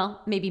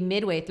 well, maybe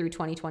midway through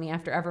 2020,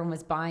 after everyone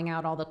was buying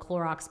out all the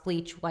Clorox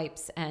bleach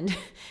wipes and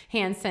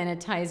hand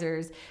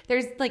sanitizers,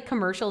 there's like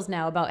commercials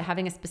now about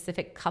having a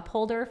specific cup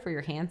holder for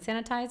your hand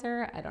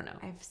sanitizer. I don't know.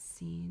 I've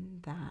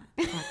seen that,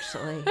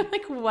 actually.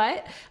 Like,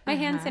 what? My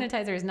hand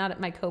sanitizer is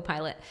not my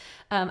co-pilot.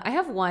 I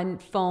have one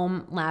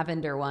foam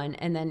lavender one,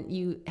 and then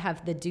you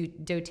have the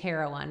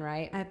doTERRA one,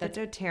 right? I have the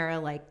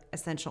doTERRA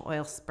essential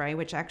oil spray,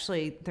 which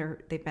actually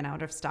they've been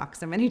out of stock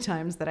so many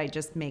times that I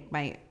just make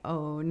my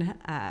own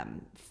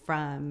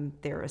from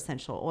their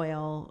essential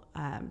oil,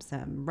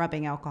 some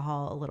rubbing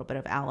alcohol, a little bit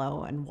of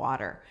aloe, and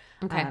water.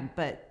 Okay.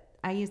 But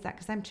I use that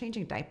because I'm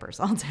changing diapers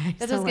all day.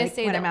 That's what I was going to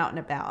say. When I'm out and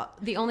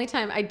about. The only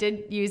time I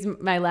did use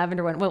my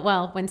lavender one,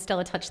 well, when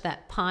Stella touched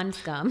that pond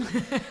scum.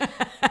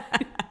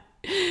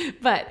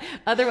 But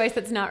otherwise,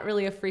 that's not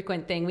really a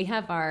frequent thing. We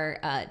have our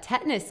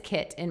tetanus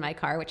kit in my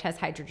car, which has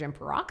hydrogen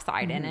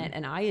peroxide in it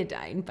and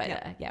iodine.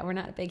 But we're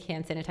not big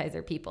hand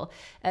sanitizer people.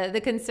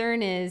 The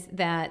concern is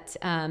that,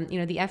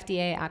 the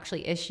FDA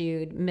actually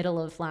issued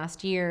middle of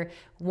last year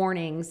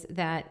warnings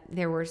that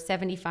there were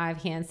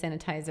 75 hand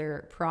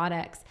sanitizer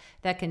products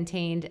that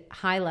contained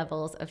high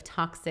levels of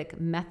toxic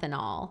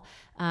methanol,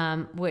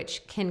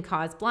 which can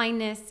cause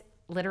blindness,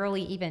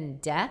 literally even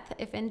death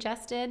if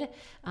ingested.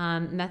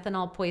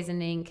 Methanol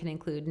poisoning can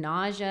include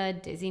nausea,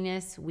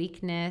 dizziness,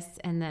 weakness,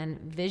 and then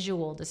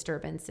visual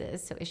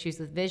disturbances, so issues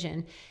with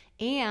vision,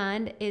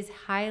 and is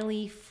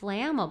highly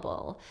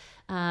flammable.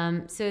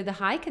 So the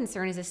high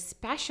concern is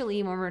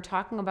especially when we're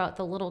talking about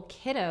the little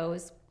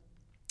kiddos.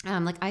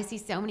 I see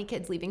so many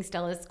kids leaving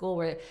Stella's school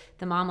where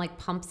the mom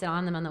pumps it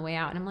on them on the way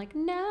out. And I'm like,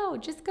 no,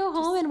 just go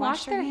home and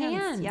wash their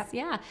hands. Yep.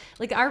 Yeah.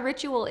 Our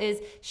ritual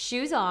is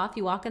shoes off.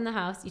 You walk in the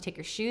house, you take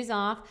your shoes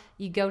off,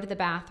 you go to the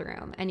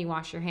bathroom and you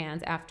wash your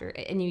hands after,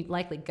 and you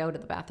likely go to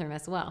the bathroom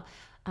as well.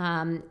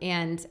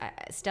 And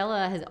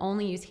Stella has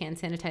only used hand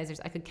sanitizers.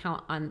 I could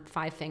count on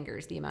 5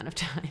 fingers the amount of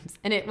times.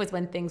 And it was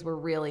when things were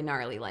really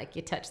gnarly, like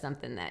you touch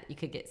something that you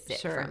could get sick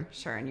from.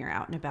 Sure. And you're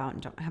out and about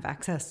and don't have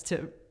access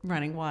to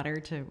running water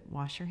to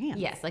wash your hands.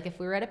 Yes. Like if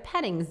we were at a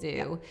petting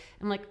zoo,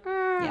 I'm like,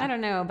 I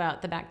don't know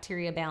about the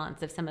bacteria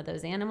balance of some of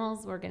those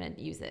animals. We're going to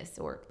use this,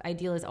 or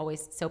ideal is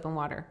always soap and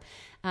water.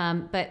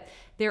 But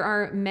there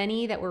are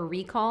many that were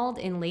recalled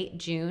in late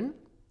June.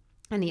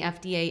 And the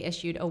FDA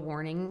issued a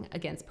warning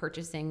against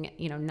purchasing,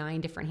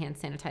 9 different hand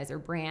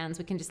sanitizer brands.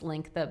 We can just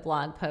link the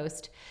blog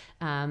post.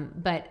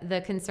 But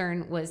the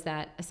concern was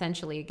that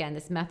essentially, again,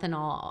 this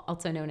methanol,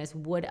 also known as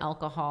wood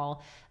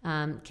alcohol,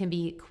 can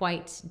be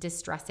quite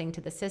distressing to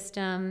the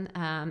system.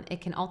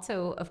 It can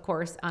also, of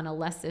course, on a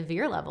less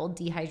severe level,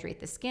 dehydrate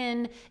the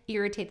skin,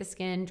 irritate the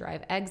skin,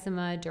 drive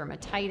eczema,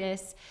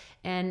 dermatitis.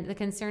 And the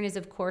concern is,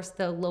 of course,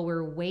 the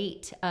lower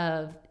weight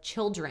of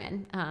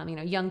children.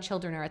 Young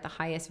children are at the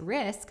highest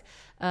risk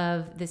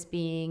of this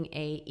being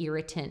a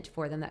irritant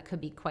for them that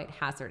could be quite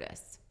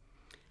hazardous.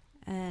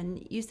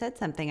 And you said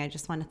something, I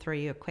just want to throw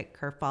you a quick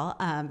curveball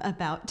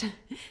about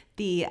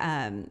the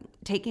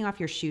taking off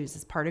your shoes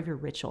as part of your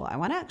ritual. I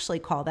want to actually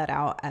call that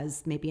out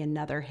as maybe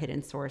another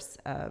hidden source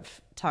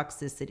of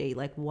toxicity,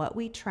 like what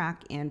we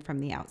track in from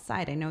the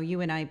outside. I know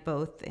you and I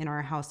both in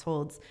our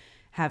households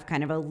have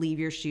kind of a leave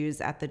your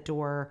shoes at the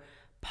door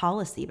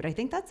policy, but I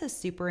think that's a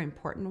super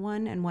important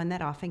one and one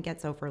that often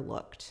gets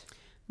overlooked.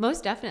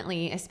 Most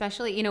definitely,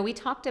 especially, we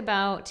talked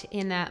about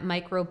in that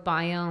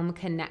microbiome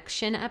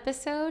connection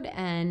episode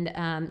and,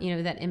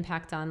 that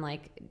impact on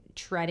like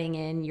treading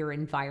in your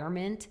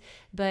environment.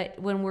 But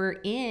when we're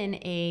in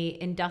a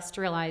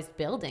industrialized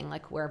building,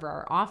 like wherever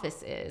our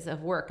office is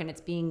of work and it's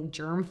being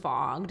germ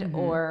fogged,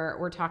 or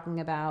we're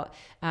talking about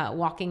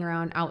walking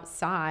around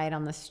outside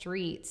on the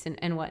streets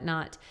and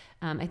whatnot,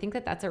 I think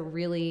that that's a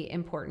really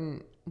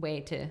important way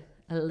to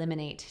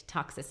eliminate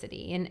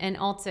toxicity and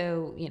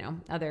also,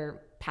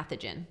 other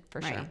pathogen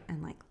for sure.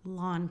 And like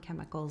lawn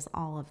chemicals,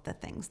 all of the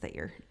things that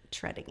you're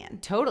treading in.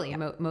 Totally.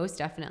 Most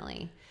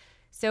definitely.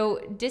 So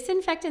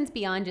disinfectants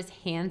beyond just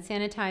hand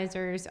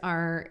sanitizers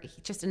are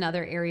just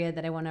another area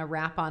that I want to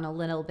wrap on a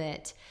little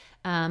bit.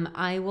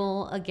 I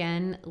will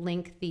again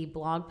link the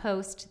blog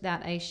post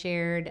that I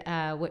shared,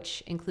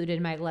 which included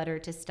my letter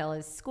to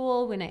Stella's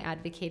school when I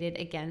advocated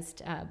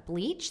against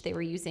bleach. They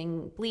were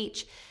using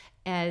bleach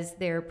as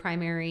their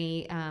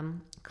primary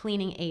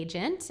cleaning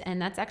agent.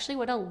 And that's actually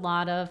what a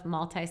lot of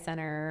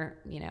multi-center,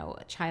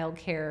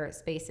 childcare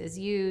spaces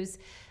use.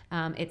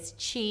 It's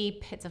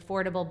cheap, it's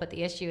affordable, but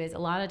the issue is a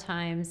lot of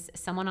times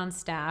someone on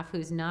staff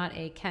who's not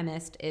a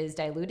chemist is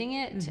diluting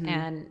it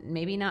and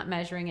maybe not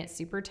measuring it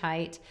super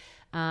tight.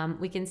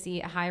 We can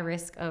see a high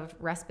risk of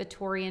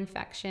respiratory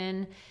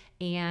infection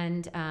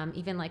and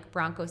even like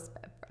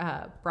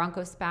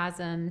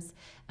bronchospasms.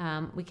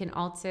 We can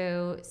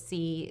also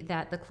see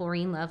that the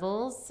chlorine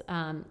levels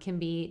can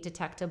be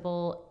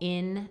detectable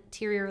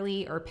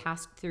interiorly or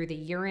passed through the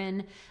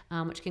urine,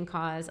 which can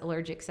cause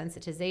allergic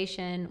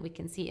sensitization. We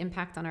can see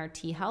impact on our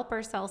T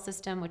helper cell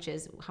system, which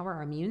is how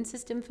our immune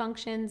system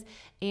functions,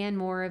 and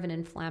more of an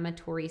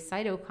inflammatory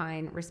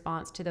cytokine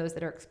response to those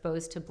that are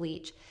exposed to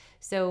bleach.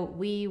 So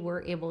we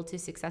were able to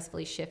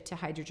successfully shift to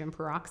hydrogen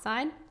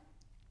peroxide.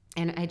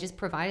 And I just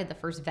provided the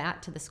first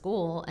vat to the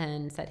school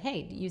and said,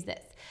 hey, use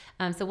this.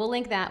 So we'll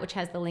link that, which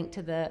has the link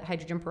to the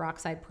hydrogen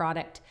peroxide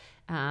product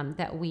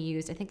that we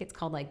used. I think it's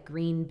called like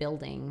Green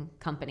Building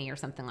Company or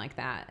something like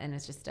that. And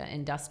it's just an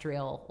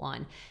industrial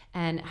one.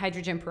 And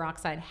hydrogen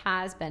peroxide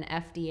has been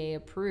FDA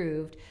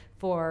approved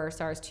for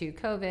SARS-2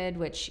 COVID,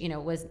 which,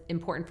 was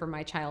important for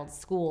my child's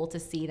school to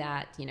see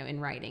that, in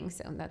writing.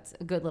 So that's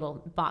a good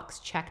little box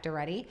checked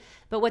already.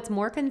 But what's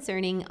more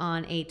concerning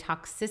on a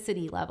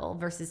toxicity level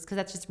versus, because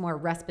that's just more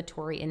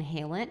respiratory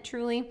inhalant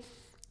truly,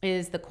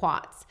 is the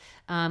QUATs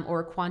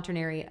or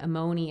quaternary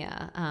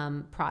ammonia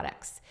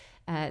products.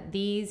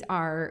 These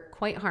are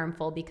quite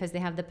harmful because they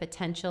have the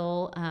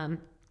potential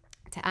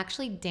to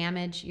actually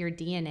damage your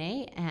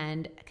DNA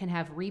and can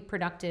have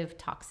reproductive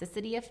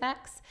toxicity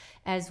effects,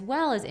 as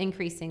well as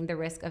increasing the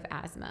risk of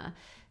asthma.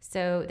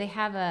 So they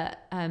have a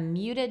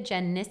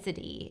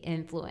mutagenicity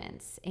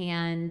influence,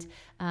 and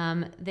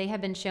they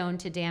have been shown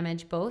to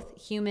damage both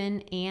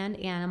human and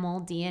animal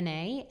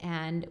DNA.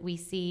 And we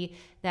see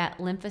that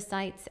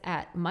lymphocytes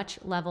at much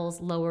levels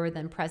lower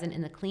than present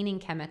in the cleaning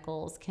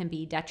chemicals can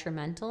be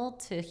detrimental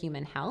to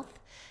human health.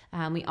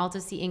 We also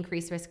see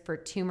increased risk for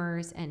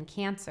tumors and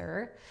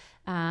cancer.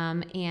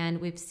 And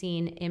we've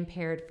seen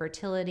impaired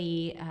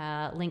fertility,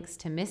 links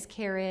to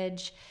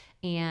miscarriage,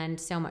 and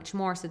so much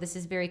more. So this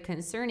is very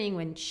concerning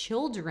when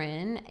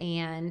children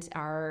and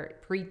our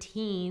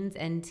preteens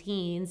and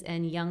teens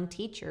and young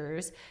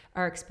teachers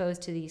are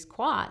exposed to these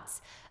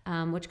QUATs,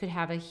 which could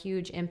have a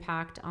huge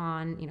impact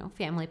on,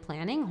 family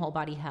planning, whole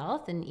body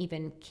health, and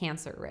even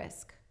cancer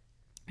risk.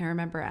 I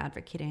remember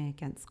advocating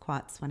against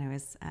QUATs when I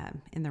was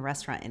in the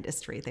restaurant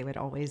industry. They would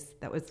always,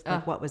 that was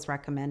like what was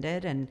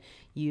recommended and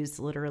used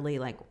literally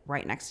like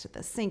right next to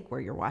the sink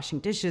where you're washing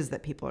dishes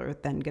that people are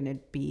then going to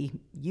be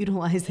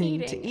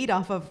utilizing to eat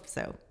off of.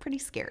 So pretty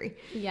scary.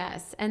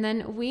 Yes. And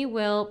then we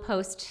will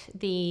post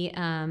the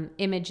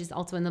images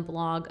also in the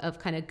blog of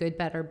kind of good,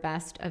 better,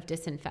 best of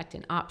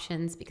disinfectant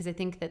options, because I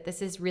think that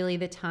this is really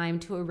the time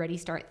to already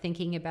start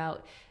thinking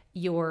about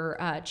your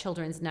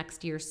children's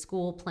next year's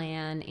school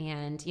plan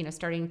and,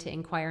 starting to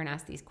inquire and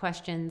ask these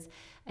questions.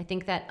 I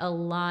think that a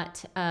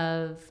lot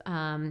of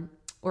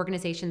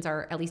organizations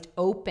are at least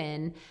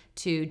open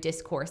to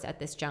discourse at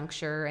this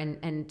juncture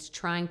and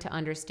trying to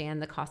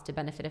understand the cost to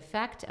benefit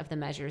effect of the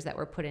measures that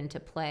were put into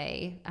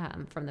play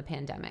from the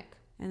pandemic.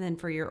 And then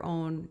for your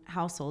own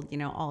household,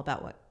 all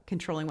about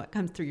controlling what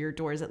comes through your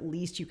doors, at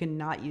least you can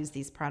not use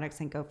these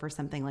products and go for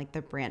something like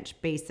the Branch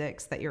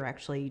Basics that you're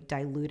actually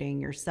diluting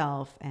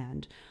yourself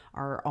and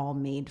are all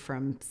made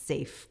from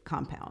safe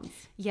compounds.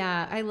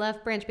 Yeah, I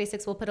love Branch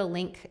Basics. We'll put a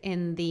link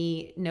in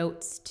the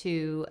notes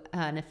to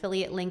an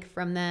affiliate link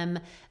from them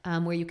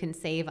where you can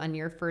save on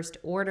your first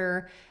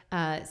order.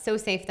 So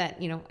safe that,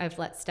 I've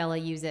let Stella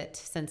use it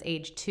since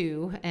age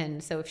 2.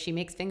 And so if she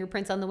makes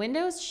fingerprints on the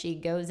windows, she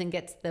goes and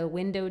gets the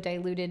window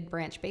diluted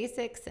Branch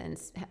Basics and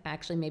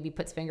actually maybe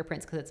puts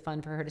fingerprints because it's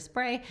fun for her to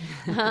spray.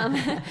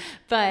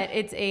 But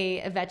it's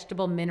a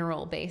vegetable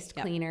mineral based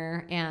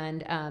cleaner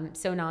and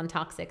so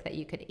non-toxic that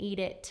you could eat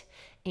it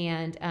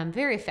and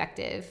very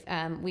effective.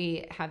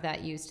 We have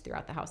that used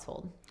throughout the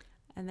household.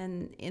 And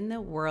then in the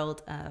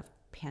world of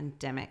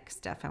pandemic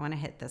stuff, I want to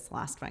hit this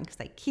last one because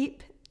I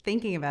keep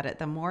thinking about it.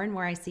 The more and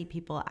more I see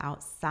people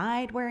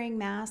outside wearing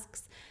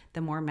masks,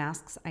 the more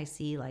masks I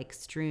see like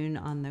strewn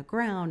on the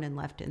ground and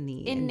left in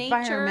the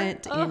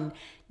environment, in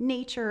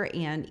nature,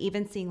 and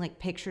even seeing like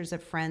pictures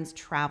of friends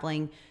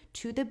traveling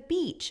to the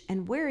beach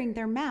and wearing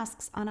their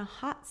masks on a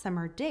hot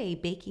summer day,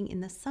 baking in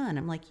the sun.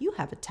 I'm like, you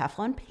have a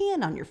Teflon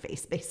pan on your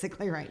face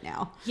basically right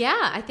now.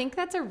 Yeah, I think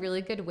that's a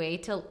really good way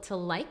to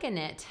liken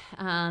it.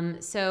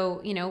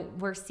 So,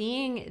 we're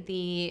seeing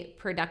the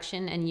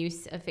production and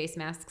use of face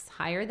masks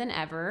higher than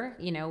ever.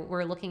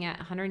 We're looking at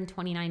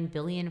 129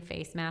 billion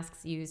face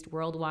masks used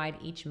worldwide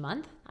each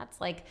month. That's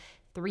like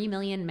 3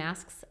 million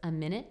masks a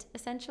minute,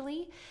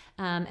 essentially.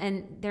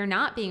 And they're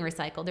not being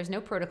recycled. There's no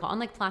protocol.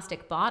 Unlike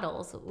plastic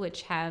bottles,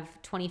 which have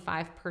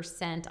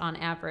 25% on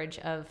average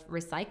of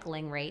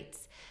recycling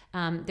rates,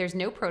 there's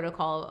no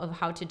protocol of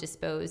how to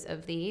dispose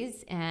of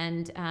these.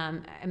 And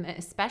I'm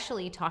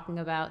especially talking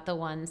about the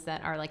ones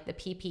that are like the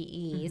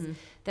PPEs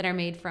that are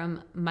made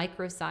from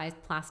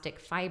micro-sized plastic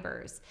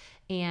fibers.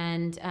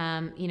 And,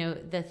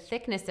 the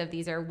thickness of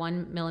these are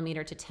 1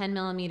 millimeter to 10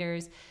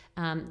 millimeters.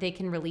 They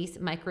can release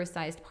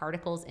micro-sized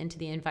particles into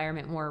the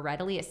environment more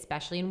readily,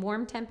 especially in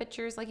warm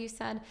temperatures, like you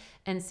said.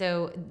 And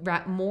so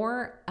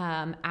more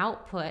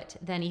output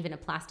than even a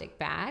plastic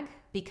bag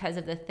because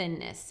of the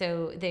thinness.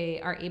 So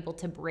they are able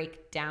to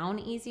break down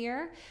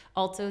easier.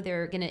 Also,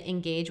 they're going to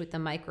engage with the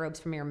microbes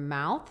from your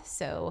mouth.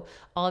 So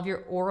all of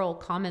your oral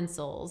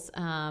commensals,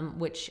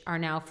 which are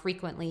now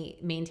frequently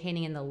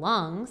maintaining in the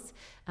lungs,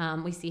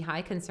 we see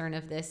high concern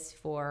of this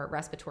for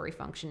respiratory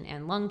function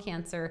and lung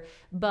cancer,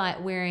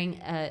 but wearing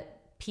a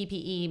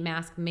PPE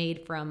mask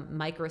made from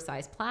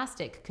micro-sized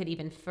plastic could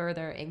even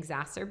further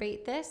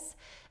exacerbate this.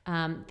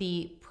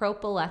 The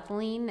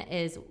propylethylene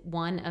is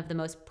one of the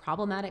most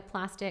problematic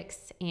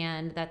plastics,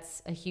 and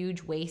that's a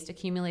huge waste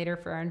accumulator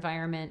for our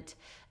environment,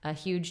 a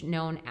huge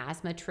known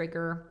asthma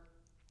trigger.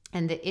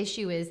 And the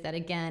issue is that,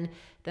 again,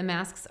 the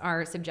masks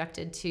are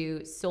subjected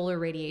to solar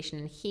radiation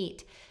and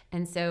heat.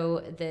 And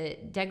so the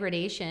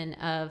degradation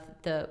of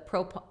the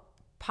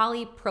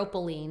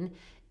polypropylene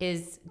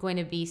is going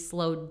to be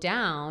slowed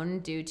down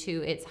due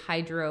to its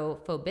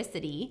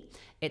hydrophobicity,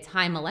 its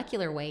high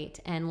molecular weight,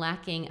 and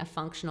lacking a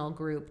functional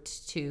group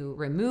to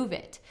remove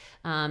it.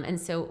 And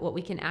so what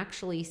we can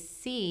actually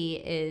see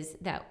is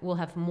that we'll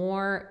have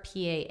more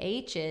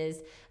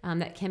PAHs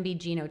that can be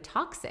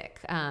genotoxic,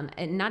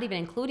 and not even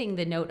including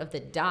the note of the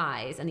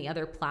dyes and the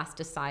other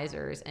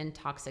plasticizers and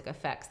toxic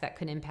effects that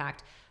could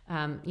impact,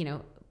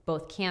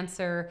 both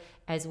cancer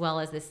as well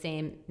as the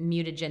same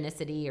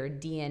mutagenicity or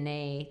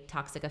DNA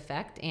toxic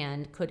effect,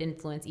 and could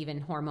influence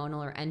even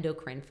hormonal or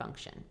endocrine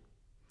function.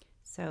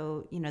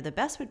 So, the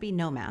best would be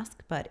no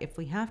mask, but if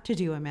we have to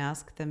do a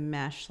mask, the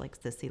mesh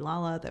like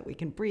Sissilala that we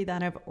can breathe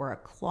out of, or a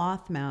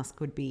cloth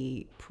mask would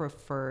be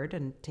preferred,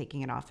 and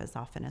taking it off as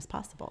often as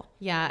possible.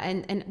 Yeah,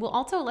 and we'll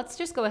also, let's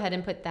just go ahead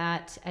and put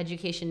that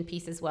education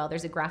piece as well.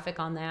 There's a graphic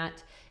on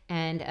that.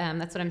 And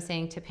that's what I'm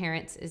saying to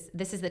parents is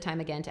this is the time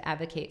again to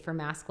advocate for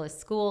maskless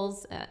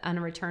schools on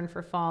a return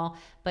for fall.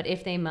 But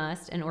if they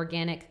must, an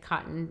organic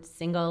cotton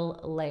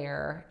single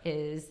layer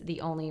is the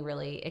only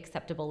really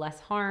acceptable less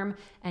harm.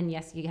 And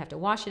yes, you have to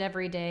wash it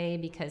every day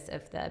because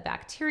of the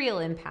bacterial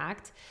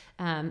impact.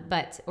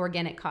 But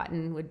organic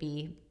cotton would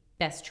be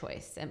best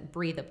choice and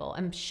breathable.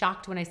 I'm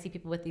shocked when I see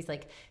people with these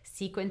like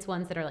sequence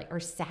ones that are like, or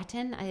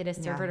satin. I had a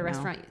server at a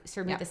restaurant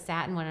serve me with a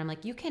satin one. I'm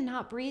like, you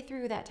cannot breathe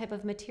through that type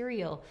of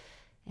material.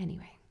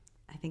 Anyway,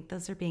 I think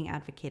those are being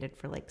advocated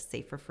for like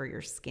safer for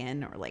your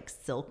skin, or like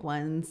silk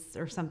ones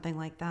or something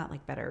like that,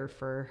 like better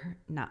for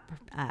not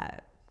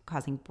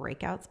causing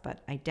breakouts,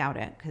 but I doubt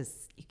it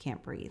because you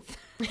can't breathe.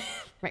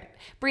 Right.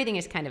 Breathing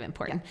is kind of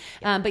important.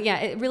 Yeah. But yeah,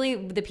 it really,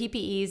 the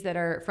PPEs that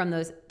are from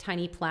those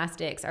tiny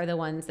plastics are the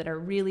ones that are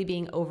really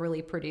being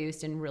overly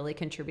produced and really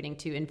contributing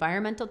to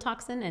environmental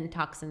toxin and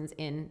toxins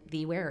in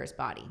the wearer's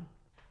body.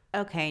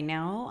 Okay,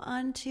 now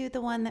on to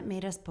the one that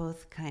made us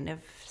both kind of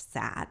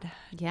sad.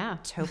 Yeah.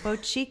 Topo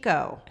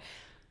Chico.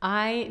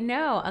 I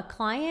know a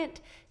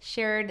client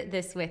shared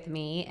this with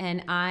me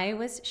and I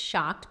was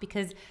shocked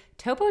because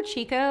Topo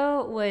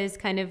Chico was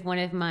kind of one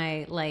of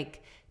my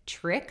like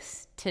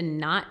tricks to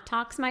not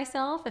tox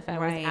myself if I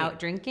was out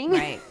drinking.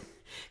 Right.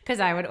 Because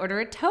I would order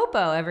a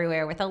Topo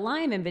everywhere with a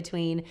lime in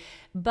between.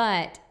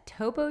 But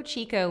Topo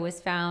Chico was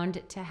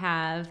found to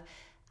have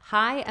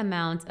high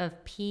amounts of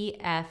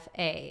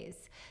PFAs.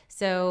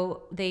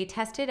 So they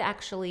tested,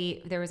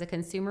 actually, there was a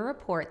consumer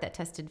report that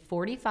tested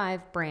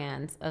 45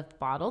 brands of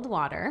bottled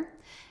water,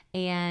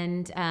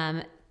 and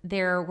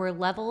there were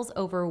levels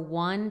over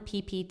 1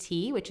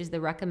 ppt, which is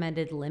the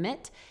recommended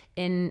limit,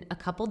 in a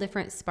couple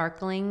different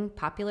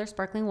popular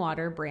sparkling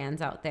water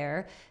brands out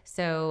there.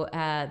 So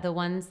the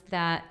ones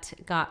that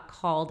got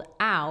called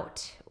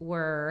out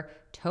were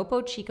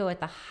Topo Chico at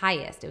the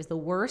highest. It was the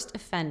worst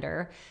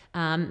offender.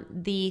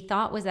 The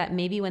thought was that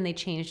maybe when they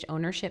changed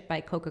ownership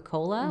by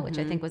Coca-Cola, which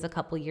I think was a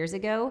couple years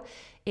ago,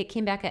 it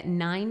came back at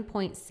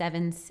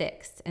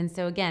 9.76. And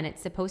so again,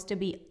 it's supposed to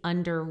be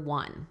under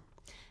 1.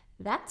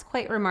 That's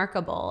quite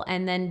remarkable.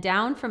 And then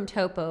down from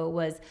Topo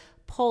was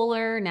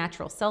Polar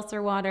Natural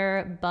Seltzer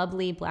Water,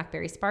 Bubbly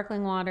Blackberry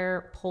Sparkling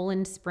Water,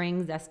 Poland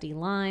Spring Zesty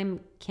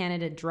Lime,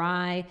 Canada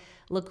Dry.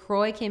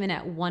 LaCroix came in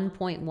at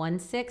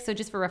 1.16. So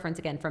just for reference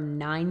again, from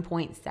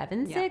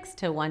 9.76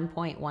 to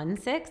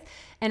 1.16.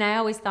 And I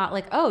always thought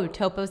like, oh,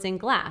 Topo's in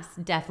glass,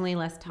 definitely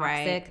less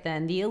toxic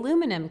than the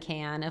aluminum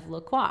can of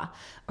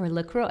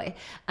LaCroix.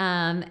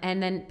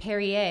 And then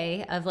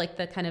Perrier of like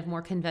the kind of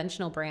more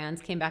conventional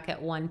brands came back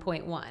at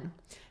 1.1.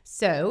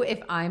 So if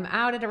I'm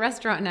out at a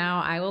restaurant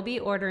now, I will be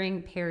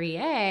ordering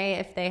Perrier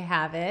if they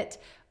have it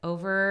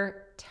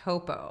over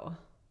Topo.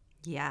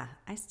 Yeah,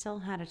 I still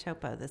had a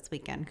Topo this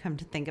weekend, come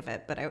to think of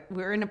it. But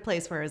we were in a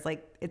place where I was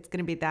like, it's going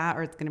to be that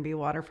or it's going to be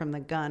water from the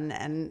gun.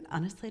 And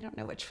honestly, I don't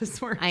know which was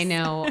worse. I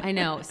know.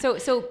 So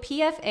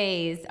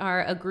PFAs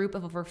are a group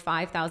of over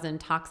 5,000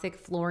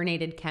 toxic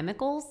fluorinated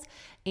chemicals.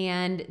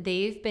 And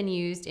they've been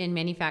used in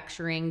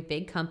manufacturing,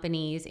 big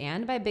companies,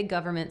 and by big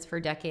governments for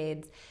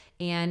decades.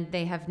 And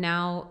they have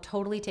now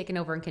totally taken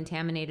over and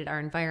contaminated our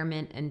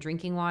environment and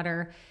drinking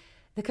water.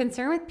 The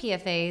concern with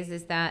PFAs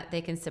is that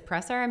they can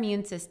suppress our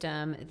immune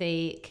system.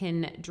 They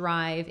can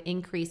drive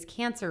increased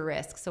cancer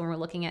risk. So when we're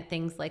looking at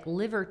things like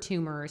liver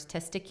tumors,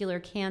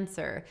 testicular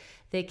cancer,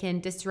 they can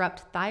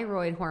disrupt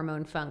thyroid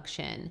hormone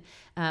function,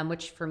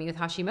 which for me with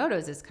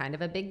Hashimoto's is kind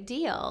of a big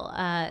deal.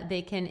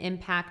 They can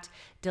impact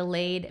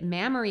delayed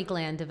mammary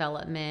gland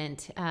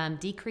development,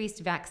 decreased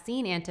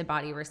vaccine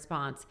antibody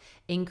response,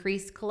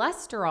 increased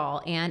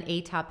cholesterol, and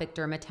atopic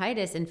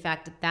dermatitis. In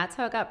fact, that's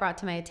how it got brought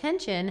to my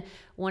attention.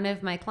 One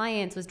of my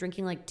clients was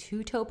drinking like 2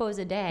 Topos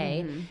a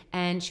day,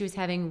 and she was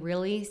having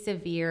really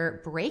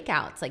severe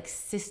breakouts, like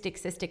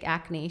cystic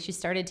acne. She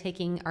started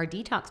taking our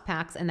detox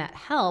packs, and that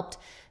helped.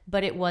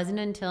 But it wasn't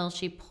until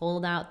she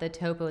pulled out the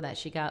Topo that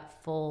she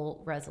got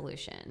full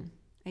resolution.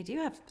 I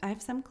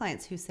have some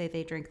clients who say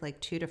they drink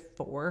like 2 to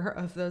 4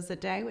 of those a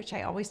day, which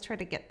I always try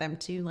to get them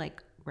to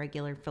like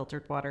regular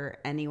filtered water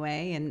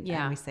anyway. And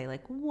we say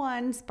like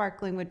 1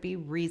 sparkling would be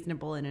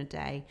reasonable in a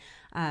day.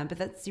 But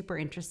that's super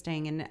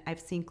interesting. And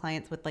I've seen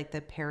clients with like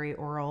the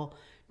perioral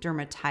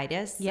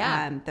dermatitis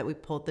that we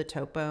pulled the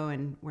Topo,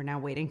 and we're now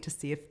waiting to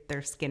see if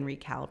their skin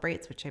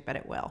recalibrates, which I bet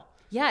it will.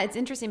 Yeah, it's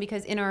interesting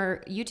because in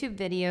our YouTube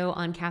video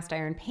on cast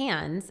iron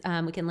pans,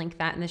 we can link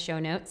that in the show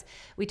notes.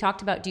 We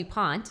talked about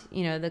DuPont,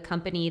 the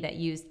company that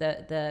used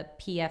the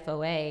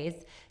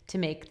PFOAs to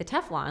make the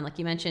Teflon. Like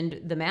you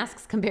mentioned, the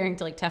masks comparing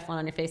to like Teflon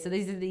on your face. So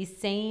these are these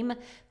same,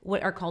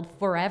 what are called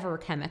forever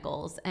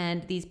chemicals.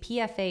 And these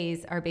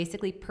PFAs are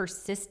basically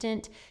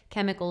persistent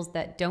chemicals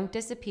that don't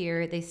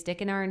disappear. They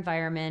stick in our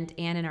environment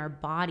and in our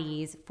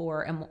bodies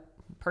for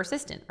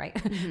persistent, right?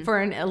 For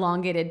an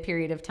elongated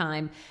period of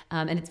time.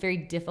 And it's very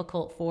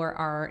difficult for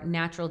our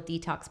natural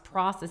detox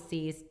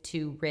processes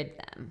to rid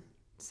them.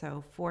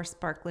 So for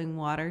sparkling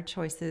water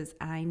choices,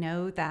 I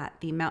know that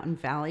the Mountain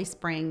Valley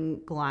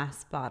Spring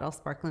glass bottle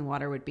sparkling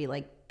water would be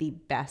like the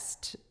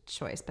best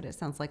choice, but it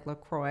sounds like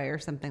LaCroix or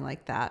something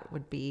like that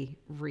would be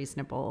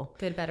reasonable.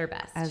 Good, better,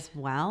 best. As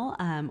well.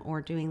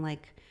 Or doing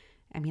like,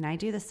 I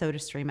do the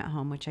SodaStream at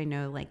home, which I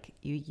know like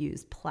you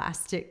use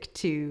plastic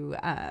to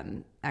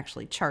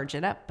actually charge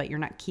it up, but you're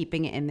not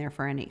keeping it in there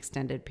for any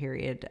extended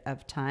period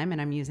of time.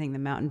 And I'm using the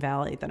Mountain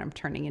Valley that I'm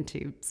turning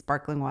into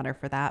sparkling water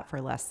for that for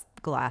less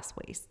glass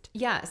waste.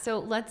 Yeah, so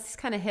let's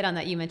kind of hit on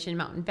that. You mentioned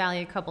Mountain Valley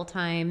a couple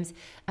times,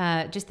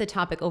 just the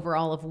topic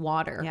overall of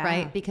water,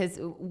 right? Because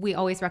we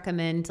always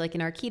recommend, like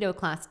in our keto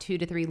class, 2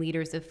 to 3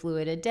 liters of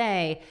fluid a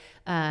day.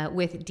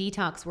 With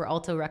detox, we're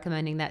also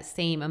recommending that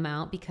same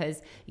amount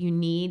because you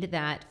need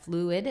that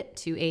fluid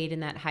to aid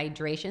in that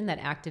hydration, that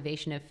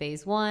activation of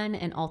phase 1,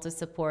 and also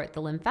support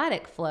the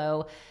lymphatic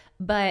flow.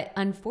 But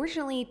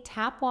unfortunately,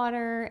 tap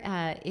water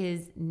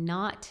is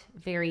not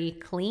very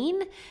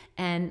clean,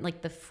 and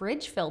like the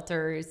fridge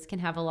filters can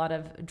have a lot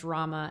of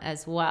drama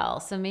as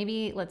well. So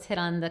maybe let's hit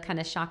on the kind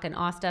of shock and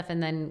awe stuff,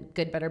 and then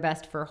good, better,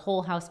 best for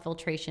whole house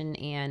filtration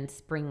and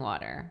spring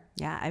water.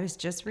 Yeah, I was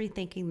just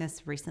rethinking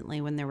this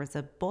recently when there was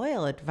a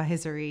boil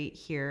advisory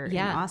here in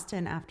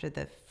Austin after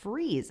the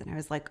freeze. And I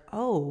was like,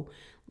 oh,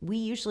 we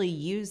usually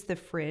use the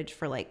fridge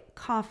for like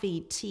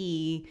coffee,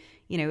 tea.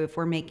 You know, if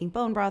we're making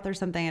bone broth or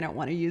something, I don't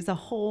want to use a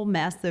whole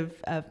mess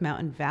of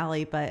Mountain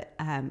Valley. But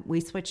we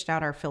switched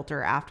out our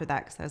filter after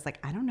that because I was like,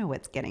 I don't know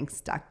what's getting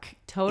stuck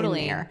in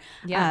there.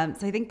 Yeah.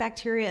 So I think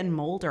bacteria and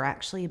mold are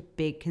actually a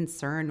big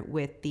concern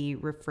with the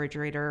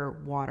refrigerator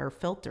water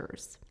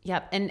filters.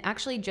 Yep. And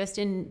actually, just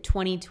in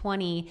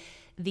 2020,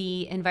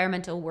 the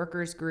Environmental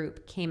Workers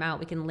Group came out.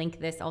 We can link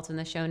this also in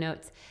the show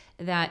notes.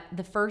 That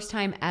the first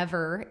time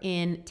ever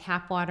in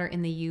tap water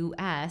in the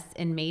U.S.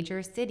 in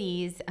major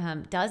cities,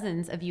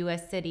 dozens of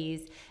U.S.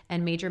 cities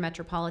and major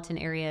metropolitan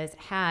areas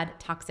had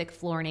toxic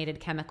fluorinated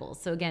chemicals.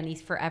 So again,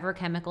 these forever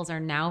chemicals are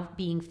now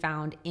being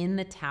found in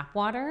the tap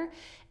water,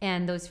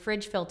 and those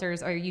fridge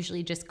filters are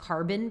usually just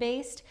carbon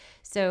based.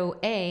 So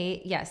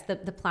yes, the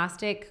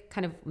plastic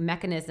kind of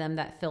mechanism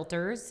that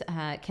filters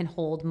can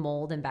hold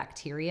mold and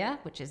bacteria,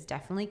 which is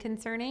definitely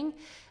concerning.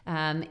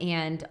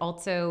 And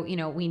also,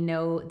 we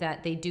know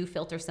that they do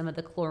filter some of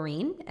the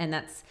chlorine, and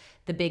that's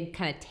the big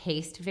kind of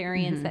taste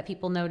variance that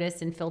people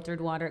notice in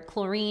filtered water.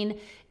 Chlorine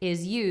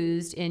is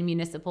used in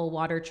municipal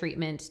water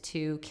treatment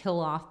to kill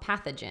off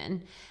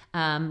pathogen.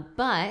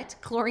 But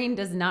chlorine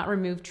does not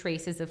remove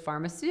traces of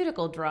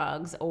pharmaceutical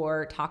drugs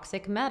or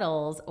toxic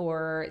metals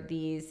or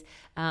these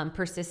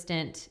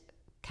persistent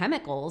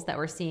chemicals that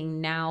we're seeing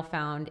now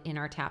found in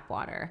our tap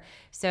water.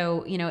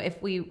 So,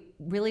 if we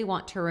really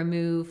want to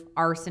remove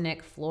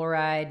arsenic,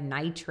 fluoride,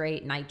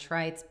 nitrate,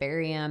 nitrites,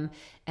 barium,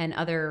 and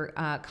other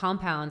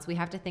compounds, we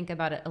have to think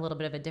about it a little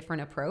bit of a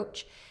different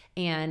approach.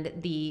 And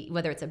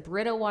whether it's a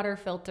Brita water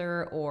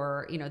filter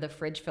or, the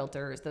fridge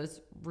filters,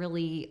 those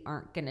really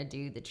aren't going to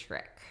do the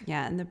trick.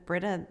 Yeah. And the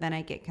Brita, then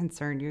I get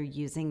concerned you're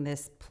using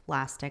this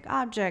plastic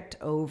object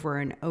over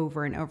and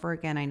over and over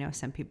again. I know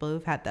some people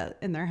who've had that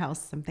in their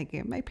house. I'm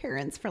thinking of my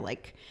parents for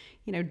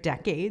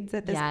decades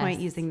at this point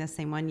using the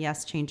same one.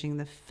 Yes, changing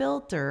the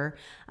filter,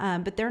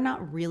 but they're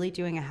not really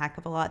doing a heck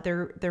of a lot.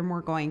 They're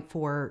more going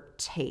for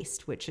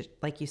taste, which,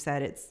 like you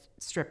said, it's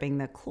stripping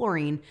the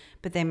chlorine,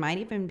 but they might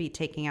even be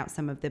taking out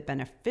some of the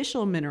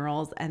beneficial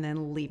minerals and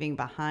then leaving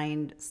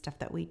behind stuff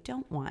that we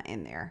don't want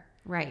in there.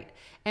 Right.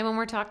 And when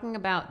we're talking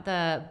about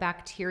the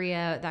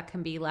bacteria that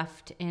can be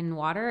left in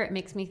water, it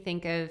makes me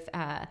think of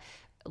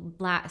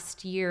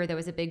last year there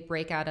was a big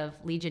breakout of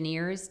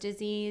Legionnaire's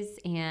disease,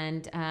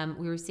 and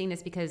we were seeing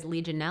this because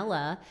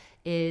Legionella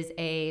is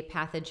a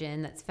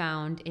pathogen that's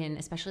found in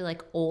especially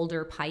like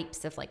older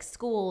pipes of like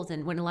schools,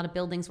 and when a lot of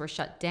buildings were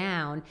shut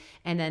down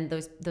and then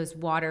those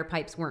water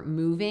pipes weren't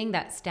moving,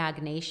 that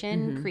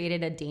stagnation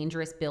created a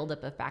dangerous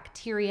buildup of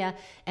bacteria,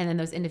 and then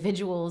those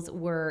individuals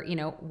were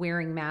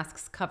wearing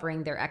masks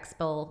covering their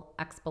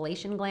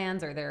expellation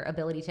glands or their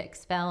ability to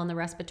expel in the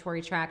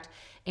respiratory tract,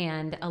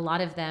 and a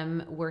lot of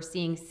them were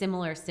seeing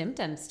similar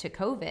symptoms to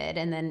COVID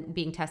and then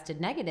being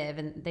tested negative,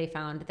 and they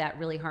found that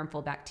really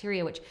harmful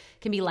bacteria, which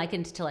can be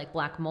likened to like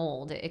black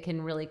mold. It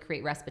can really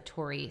create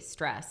respiratory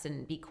stress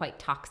and be quite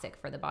toxic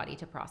for the body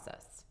to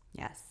process.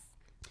 Yes.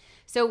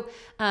 So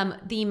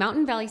the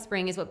Mountain Valley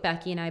Spring is what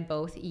Becky and I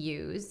both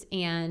use,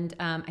 and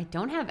I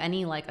don't have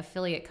any like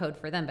affiliate code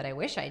for them, but I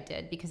wish I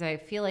did because I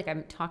feel like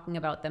I'm talking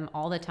about them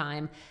all the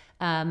time.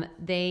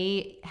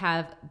 They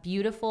have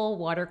beautiful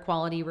water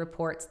quality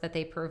reports that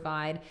they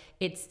provide.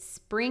 It's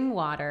spring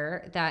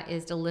water that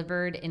is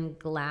delivered in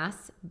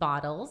glass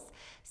bottles.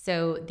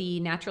 So the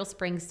natural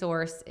spring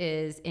source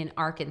is in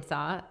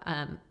Arkansas.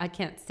 I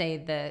can't say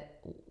the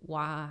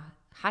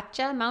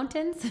Ouachita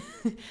Mountains.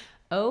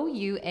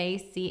 Ouachita.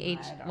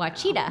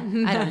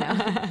 I don't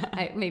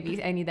know.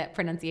 Maybe I need that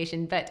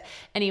pronunciation. But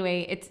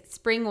anyway, it's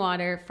spring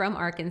water from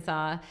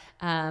Arkansas,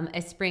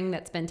 a spring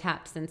that's been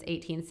tapped since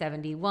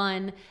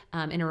 1871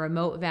 in a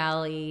remote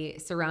valley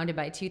surrounded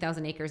by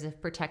 2,000 acres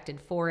of protected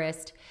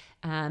forest.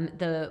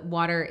 The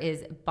water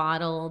is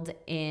bottled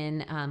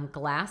in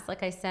glass,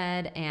 like I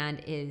said,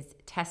 and is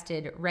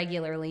tested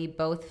regularly,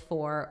 both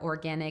for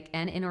organic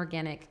and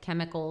inorganic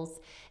chemicals.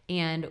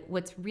 And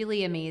what's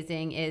really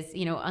amazing is,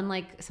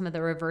 unlike some of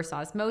the reverse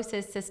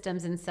osmosis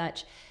systems and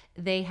such,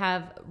 they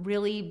have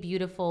really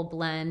beautiful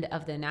blend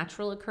of the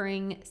natural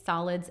occurring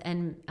solids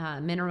and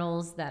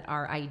minerals that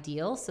are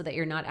ideal so that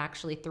you're not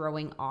actually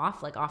throwing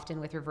off. Like often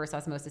with reverse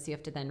osmosis, you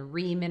have to then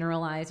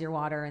remineralize your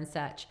water and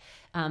such.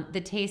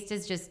 The taste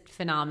is just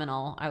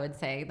phenomenal, I would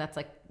say. That's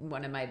like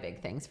one of my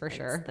big things for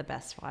sure. It's the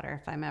best water.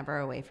 If I'm ever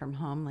away from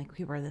home, like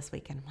we were this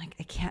weekend, I'm like,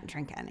 I can't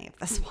drink any of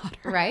this water.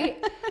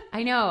 Right?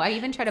 I know. I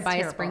even try to buy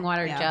terrible. A spring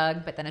water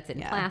jug, but then it's in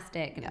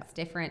plastic and it's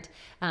different.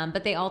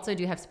 But they also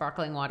do have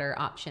sparkling water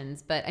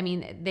options. But I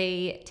mean,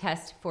 they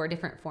test for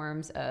different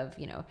forms of,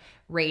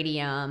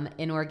 radium,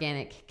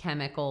 inorganic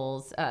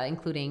chemicals,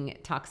 including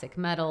toxic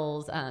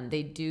metals.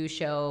 They do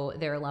show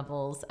their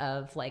levels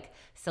of like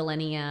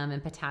selenium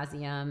and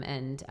potassium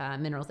and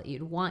minerals that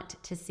you'd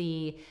want to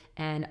see,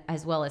 and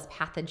as well as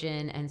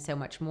pathogen and so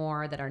much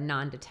more that are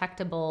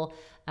non-detectable.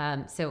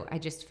 So I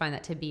just find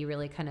that to be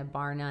really kind of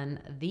bar none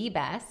the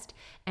best.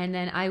 And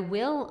then I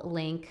will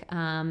link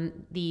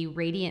the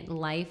Radiant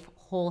Life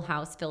whole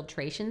house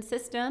filtration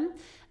system.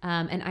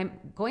 And I'm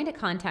going to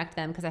contact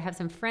them because I have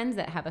some friends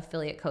that have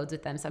affiliate codes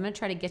with them. So I'm going to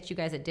try to get you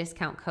guys a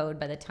discount code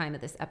by the time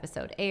that this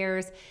episode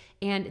airs.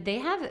 And they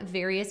have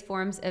various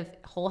forms of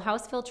whole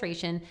house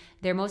filtration.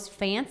 Their most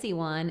fancy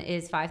one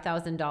is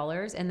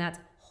 $5,000, and that's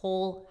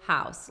whole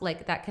house.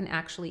 Like that can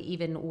actually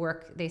even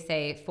work, they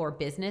say, for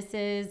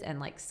businesses and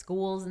like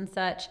schools and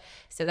such.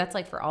 So that's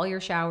like for all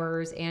your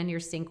showers and your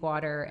sink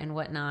water and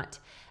whatnot.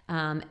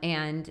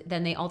 And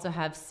then they also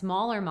have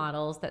smaller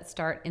models that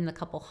start in the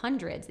couple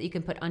hundreds that you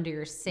can put under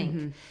your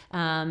sink.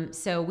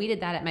 So we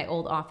did that at my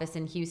old office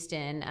in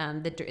Houston.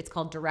 It's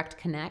called Direct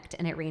Connect,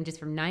 and it ranges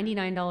from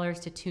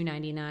 $99 to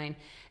 $299.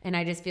 And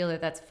I just feel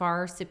that that's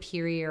far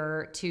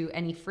superior to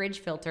any fridge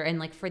filter. And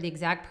like for the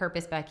exact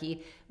purpose,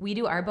 Becky, we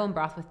do our bone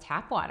broth with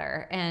tap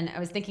water. And I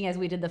was thinking as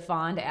we did the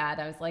Fond ad,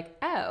 I was like,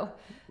 oh,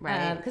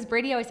 right. Because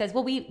Brady always says,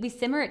 well, we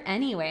simmer it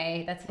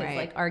anyway. That's his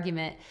like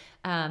argument.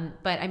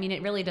 But I mean,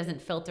 it really doesn't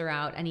filter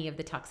out any of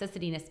the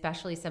toxicity, and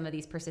especially some of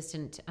these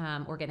persistent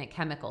organic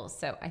chemicals.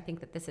 So I think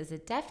that this is a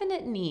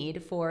definite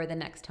need for the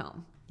next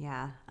home.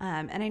 Yeah.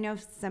 And I know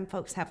some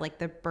folks have like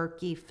the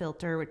Berkey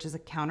filter, which is a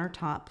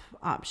countertop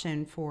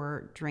option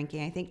for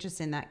drinking. I think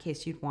just in that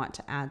case, you'd want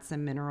to add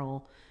some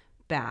mineral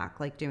back,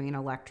 like doing an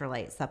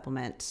electrolyte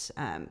supplement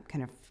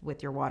kind of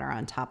with your water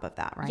on top of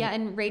that, right? Yeah,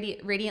 and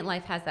Radiant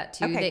Life has that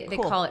too. Okay, they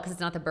call it, because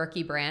it's not the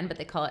Berkey brand, but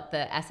they call it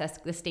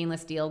the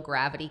stainless steel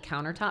gravity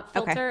countertop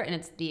filter, and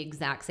it's the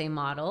exact same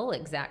model,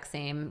 exact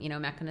same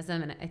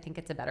mechanism, and I think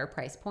it's a better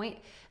price point.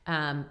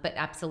 But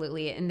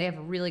absolutely, and they have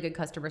really good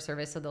customer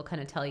service, so they'll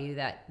kind of tell you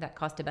that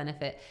cost to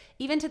benefit,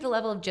 even to the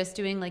level of just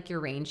doing like your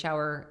rain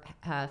shower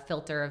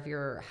filter of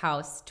your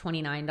house,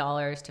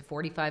 $29 to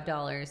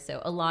 $45.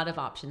 So a lot of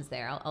options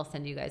there. I'll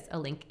send you guys a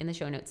link in the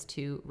show notes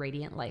to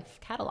Radiant Life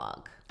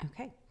catalog.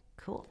 Okay,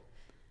 cool.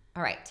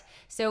 All right.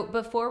 So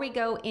before we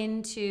go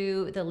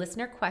into the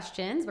listener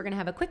questions, we're going to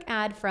have a quick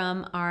ad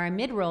from our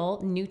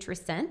mid-roll,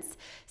 NutriSense.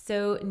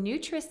 So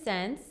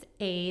NutriSense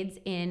aids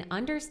in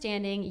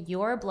understanding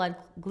your blood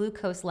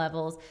glucose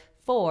levels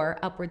for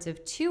upwards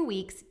of 2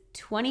 weeks,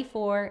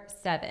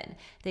 24/7.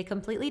 They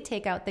completely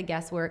take out the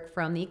guesswork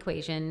from the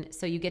equation,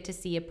 so you get to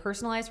see a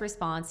personalized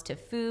response to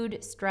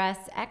food,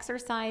 stress,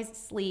 exercise,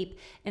 sleep,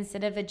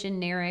 instead of a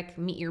generic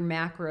meet your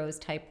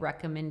macros type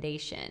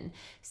recommendation.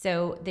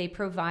 So they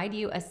provide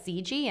you a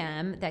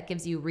CGM that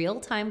gives you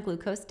real-time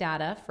glucose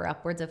data for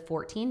upwards of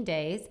 14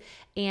 days,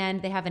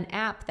 and they have an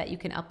app that you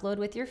can upload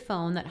with your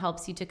phone that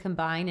helps you to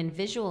combine and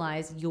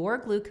visualize your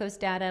glucose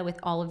data with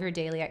all of your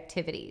daily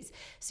activities.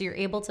 So you're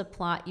able to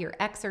plot your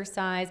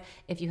exercise,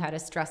 if you had a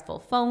stressful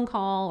phone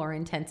call or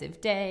intensive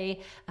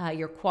day,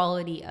 your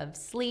quality of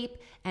sleep,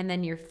 and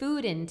then your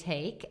food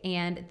intake.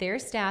 And their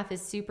staff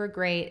is super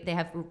great. They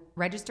have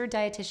registered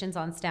dietitians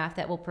on staff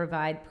that will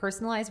provide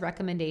personalized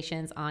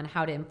recommendations on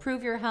how to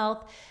improve your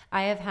health.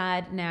 I have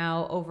had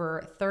now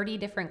over 30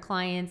 different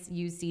clients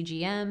use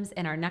CGMs,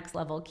 and our next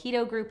level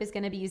keto group is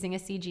going to be using a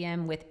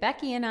CGM with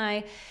Becky and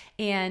I.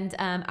 And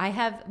I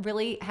have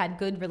really had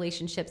good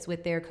relationships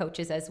with their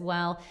coaches as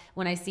well.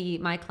 When I see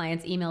my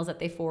clients' emails that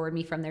they forward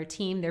me from their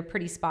team, they're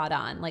pretty spot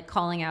on, like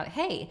calling out,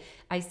 hey,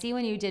 I see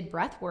when you did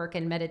breath work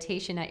and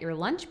meditation at your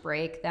lunch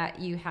break that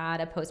you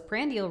had a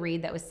postprandial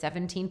read that was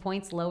 17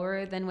 points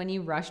lower than when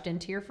you rushed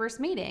into your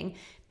first meeting.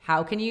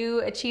 How can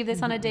you achieve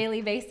this on a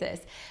daily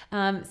basis?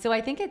 So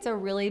I think it's a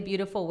really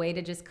beautiful way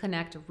to just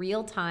connect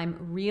real-time,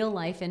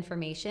 real-life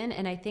information.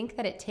 And I think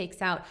that it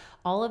takes out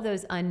all of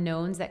those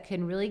unknowns that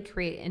can really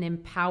create an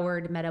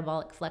empowered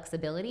metabolic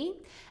flexibility.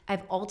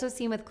 I've also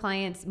seen with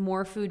clients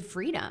more food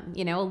freedom.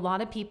 A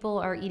lot of people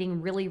are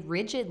eating really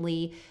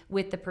rigidly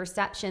with the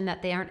perception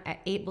that they aren't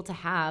able to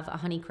have a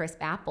Honeycrisp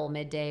apple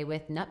midday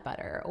with nut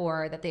butter,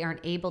 or that they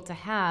aren't able to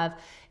have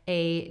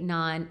a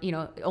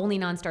only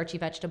non-starchy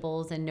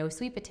vegetables and no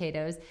sweet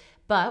potatoes.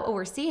 But what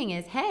we're seeing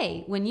is,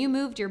 hey, when you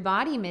moved your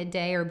body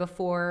midday or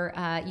before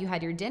you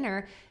had your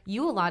dinner,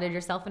 you allotted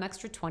yourself an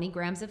extra 20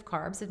 grams of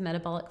carbs of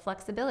metabolic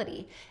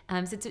flexibility.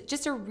 So it's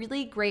just a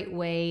really great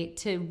way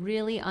to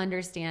really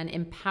understand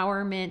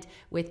empowerment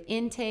with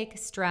intake,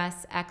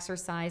 stress,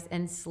 exercise,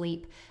 and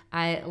sleep.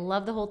 I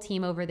love the whole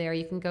team over there.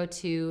 You can go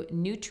to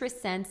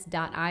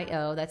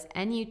nutrisense.io. That's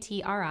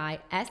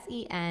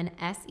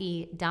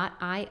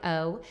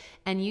NUTRISENSE.io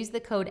and use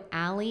the code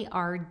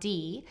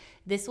AllieRD.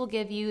 This will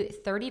give you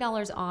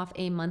 $30 off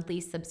a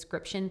monthly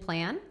subscription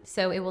plan.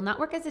 So it will not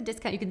work as a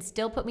discount. You can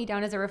still put me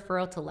down as a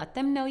referral to let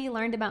them know you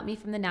learned about me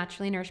from the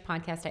Naturally Nourished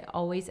podcast. I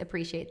always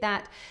appreciate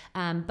that.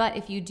 But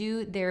if you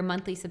do their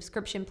monthly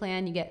subscription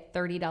plan, you get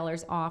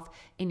 $30 off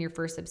in your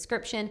first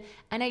subscription.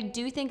 And I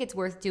do think it's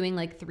worth doing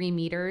like 3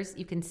 meters layers.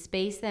 You can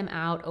space them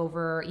out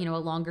over, a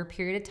longer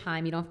period of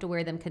time. You don't have to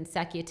wear them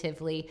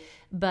consecutively,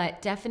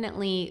 but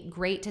definitely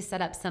great to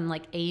set up some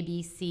like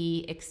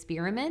ABC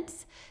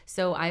experiments.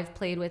 So I've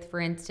played with,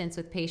 for instance,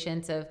 with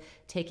patients of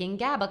taking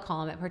GABA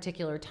calm at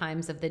particular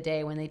times of the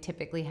day when they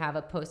typically have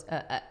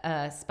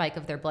a spike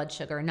of their blood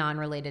sugar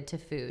non-related to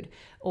food.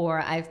 Or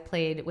I've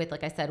played with,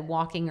 like I said,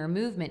 walking or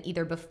movement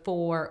either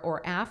before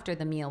or after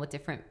the meal with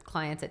different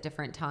clients at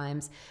different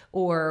times,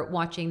 or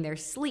watching their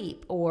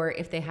sleep, or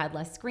if they had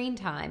less screen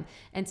time.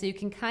 And so you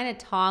can kind of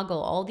toggle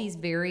all these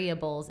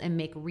variables and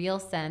make real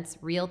sense,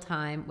 real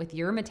time with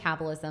your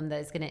metabolism that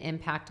is going to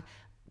impact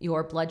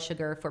your blood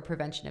sugar for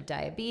prevention of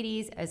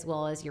diabetes, as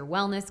well as your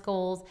wellness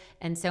goals,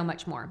 and so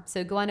much more.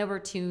 So go on over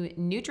to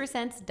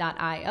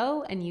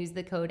Nutrisense.io and use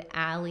the code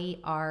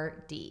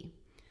AllieRD.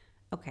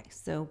 Okay,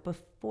 so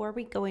before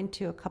we go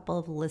into a couple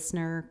of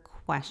listener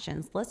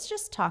questions, let's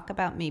just talk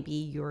about maybe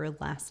your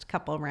last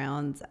couple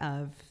rounds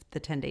of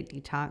the 10-day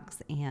detox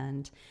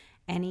and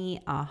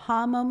any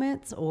aha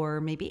moments,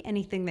 or maybe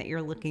anything that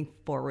you're looking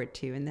forward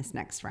to in this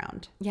next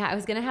round. Yeah, I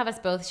was going to have us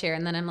both share,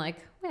 and then I'm like,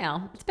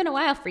 well, it's been a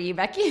while for you,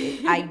 Becky.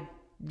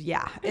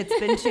 Yeah, it's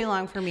been too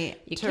long for me.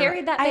 You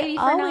carried that baby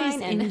for 9. I always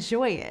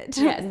enjoy it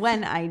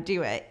when I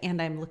do it, and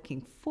I'm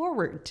looking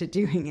forward to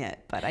doing it,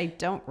 but I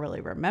don't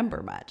really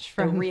remember much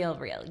from real,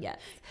 yes.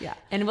 Yeah.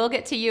 And we'll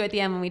get to you at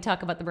the end when we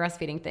talk about the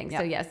breastfeeding thing. Yep.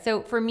 So yes.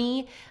 So for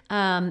me,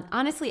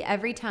 honestly,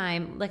 every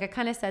time, like I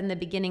kind of said in the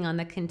beginning, on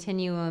the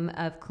continuum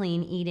of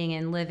clean eating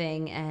and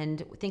living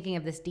and thinking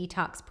of this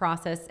detox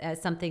process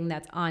as something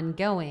that's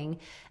ongoing,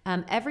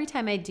 every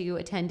time I do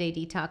a 10-day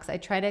detox, I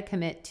try to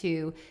commit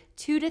to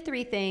 2 to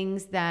 3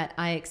 things that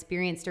I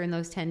experienced during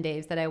those 10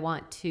 days that I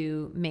want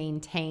to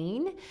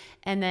maintain,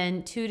 and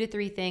then 2 to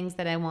 3 things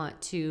that I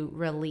want to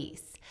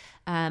release.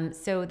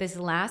 So this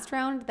last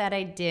round that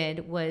I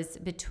did was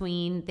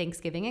between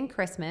Thanksgiving and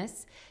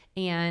Christmas.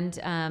 And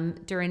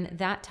during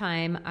that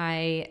time,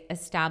 I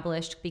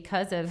established,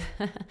 because of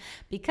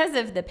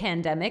the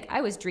pandemic,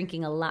 I was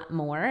drinking a lot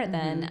more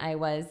than I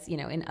was,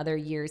 in other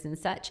years and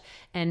such.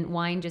 And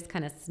wine just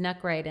kind of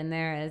snuck right in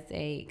there as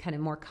a kind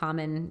of more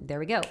common. There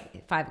we go.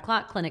 5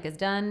 o'clock, clinic is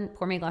done.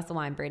 Pour me a glass of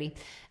wine, Brady.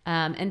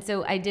 And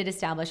so I did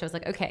establish, I was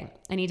like, okay,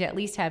 I need to at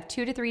least have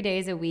 2 to 3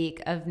 days a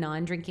week of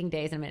non-drinking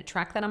days. I'm going to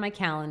track that on my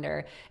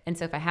calendar. And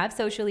so if I have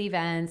social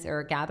events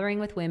or gathering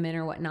with women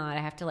or whatnot, I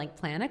have to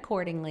plan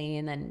accordingly,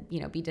 and then,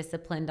 be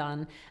disciplined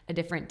on a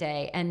different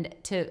day. And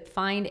to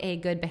find a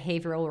good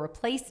behavioral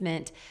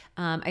replacement,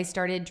 I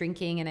started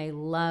drinking, and I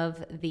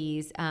love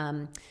these,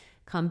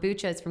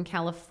 kombuchas from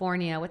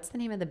California. What's the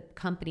name of the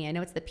company? I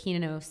know it's the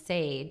Pinot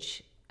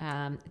Osage.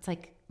 It's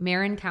like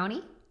Marin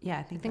County. Yeah,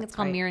 I think it's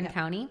called right. Marin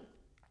County.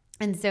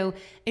 And so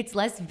it's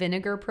less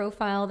vinegar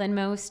profile than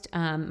most.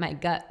 My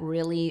gut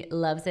really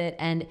loves it.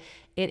 And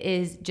it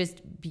is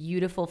just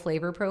beautiful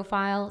flavor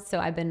profile. So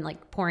I've been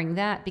pouring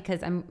that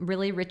because I'm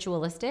really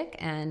ritualistic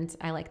and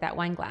I like that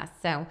wine glass.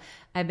 So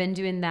I've been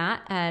doing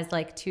that as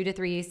 2 to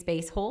 3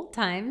 space hold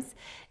times.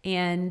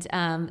 And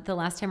the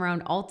last time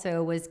around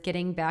also was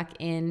getting back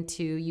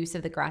into use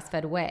of the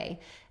grass-fed whey.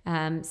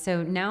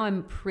 So now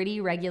I'm pretty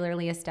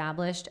regularly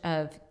established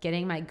of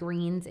getting my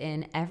greens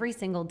in every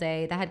single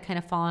day. That had kind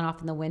of fallen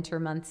off in the winter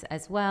months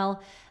as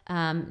well.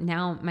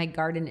 Now my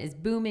garden is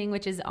booming,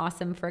 which is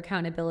awesome for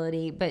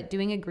accountability, but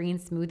doing a green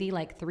smoothie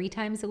 3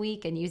 times a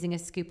week and using a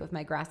scoop of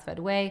my grass-fed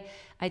whey.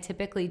 I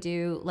typically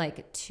do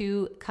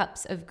 2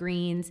 cups of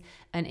greens,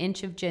 an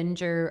inch of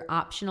ginger,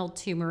 optional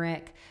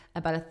turmeric,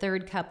 about a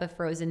 1/3 cup of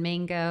frozen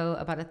mango,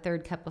 about a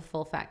 1/3 cup of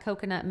full-fat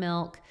coconut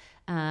milk.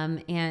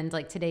 And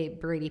today,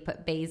 Brady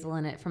put basil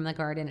in it from the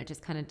garden. It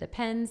just kind of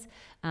depends.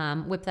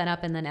 Whip that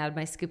up and then add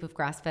my scoop of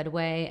grass-fed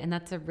whey. And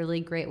that's a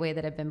really great way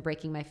that I've been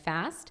breaking my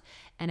fast.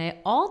 And I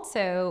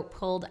also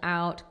pulled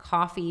out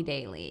coffee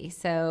daily.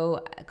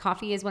 So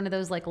coffee is one of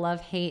those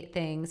love-hate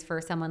things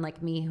for someone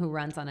like me who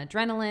runs on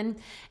adrenaline.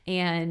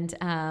 And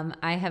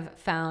I have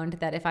found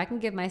that if I can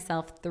give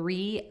myself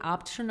 3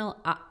 optional,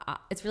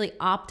 it's really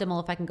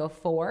optimal if I can go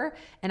 4.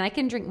 And I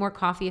can drink more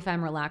coffee if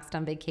I'm relaxed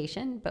on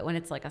vacation. But when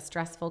it's a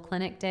stressful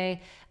clinic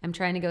day, I'm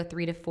trying to go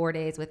 3 to 4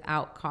 days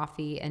without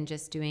coffee and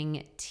just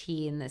doing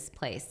tea in this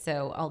place.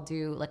 So I'll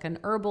do an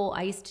herbal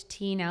iced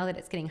tea now that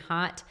it's getting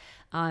hot.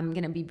 I'm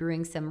going to be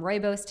brewing some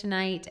rooibos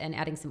tonight and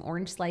adding some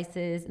orange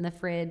slices in the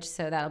fridge.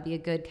 So that'll be a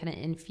good kind of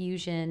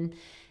infusion.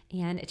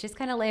 And it just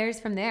kind of layers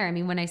from there. I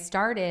mean, when I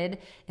started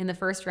in the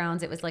first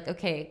rounds, it was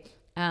okay,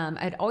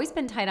 I'd always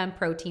been tight on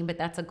protein, but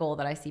that's a goal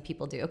that I see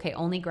people do. Okay,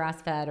 only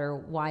grass-fed or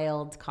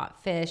wild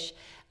caught fish,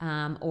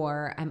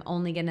 or I'm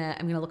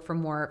gonna look for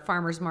more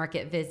farmers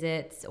market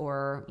visits,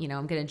 or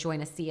I'm gonna join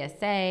a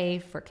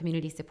CSA for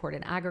community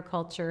supported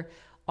agriculture.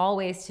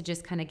 Always to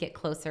just kind of get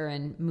closer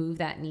and move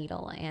that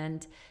needle.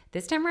 And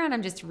this time around,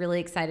 I'm just really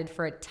excited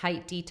for a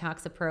tight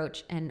detox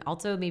approach, and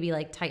also maybe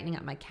tightening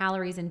up my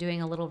calories and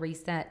doing a little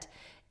reset,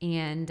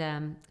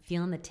 and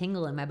feeling the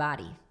tingle in my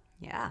body.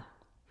 Yeah.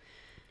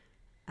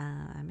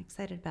 I'm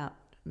excited about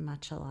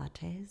matcha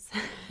lattes.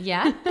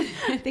 Yeah.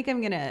 I think I'm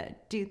going to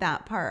do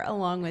that part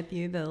along with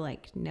you, the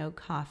no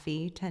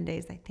coffee 10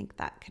 days. I think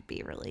that could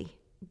be really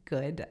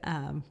good.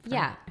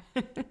 Yeah.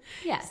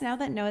 Yes. So now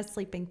that Noah's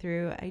sleeping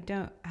through, I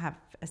don't have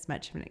as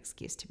much of an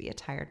excuse to be a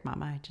tired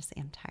mama. I just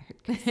am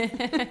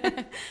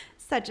tired.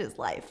 Such is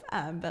life.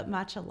 But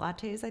matcha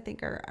lattes, I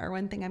think, are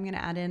one thing I'm going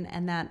to add in.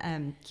 And that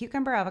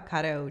cucumber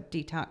avocado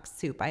detox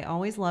soup. I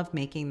always love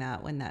making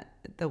that when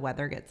the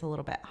weather gets a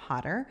little bit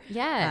hotter.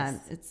 Yes.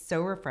 It's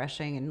so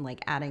refreshing, and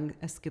like adding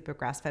a scoop of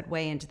grass-fed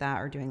whey into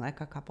that, or doing like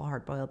a couple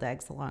hard-boiled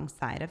eggs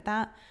alongside of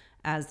that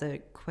as a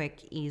quick,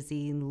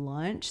 easy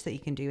lunch that you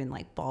can do in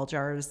like ball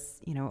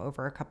jars,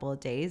 over a couple of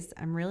days.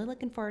 I'm really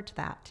looking forward to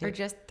that too. Or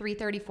just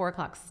 3:30, 4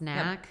 o'clock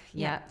snack.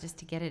 Yep. Just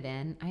to get it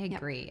in. I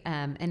agree.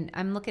 And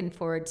I'm looking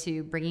forward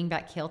to bringing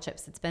back kale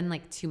chips. It's been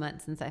like 2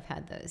 months since I've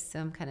had those, so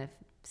I'm kind of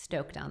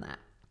stoked on that.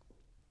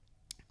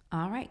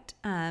 All right.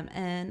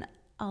 And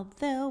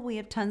although we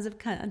have tons of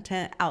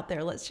content out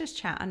there, let's just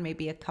chat on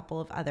maybe a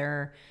couple of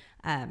other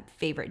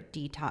favorite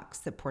detox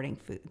supporting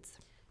foods.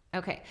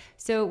 Okay,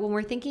 so when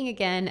we're thinking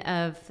again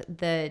of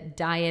the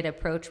diet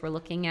approach, we're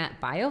looking at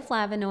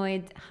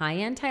bioflavonoids, high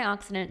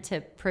antioxidant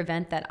to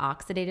prevent that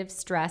oxidative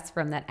stress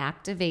from that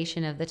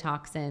activation of the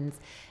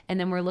toxins. And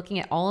then we're looking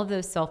at all of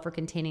those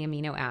sulfur-containing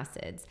amino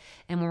acids.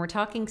 And when we're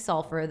talking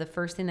sulfur, the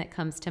first thing that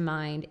comes to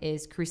mind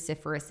is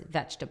cruciferous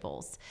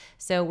vegetables.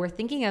 So we're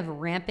thinking of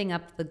ramping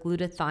up the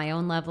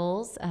glutathione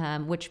levels,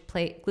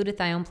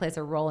 glutathione plays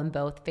a role in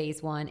both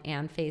phase 1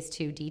 and phase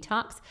 2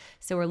 detox.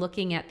 So we're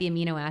looking at the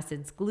amino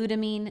acids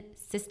glutamine,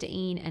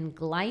 cysteine, and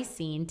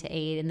glycine to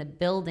aid in the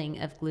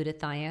building of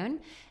glutathione.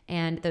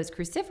 And those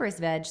cruciferous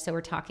veg, so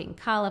we're talking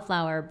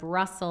cauliflower,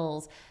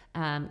 Brussels,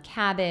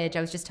 cabbage.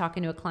 I was just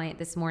talking to a client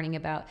this morning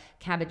about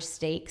cabbage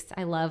steaks.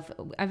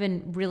 I've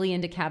been really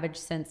into cabbage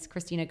since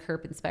Christina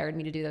Kerp inspired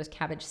me to do those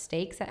cabbage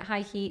steaks at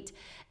high heat.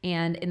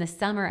 And in the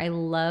summer, I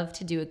love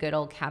to do a good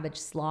old cabbage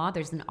slaw.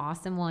 There's an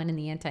awesome one in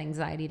the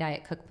Anti-Anxiety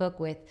Diet Cookbook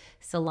with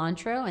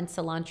cilantro. And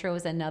cilantro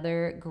is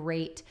another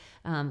great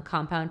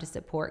compound to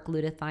support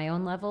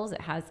glutathione levels.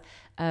 It has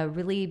a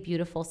really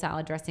beautiful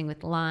salad dressing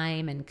with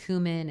lime and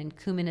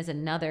cumin is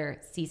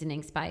another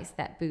seasoning spice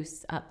that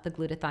boosts up the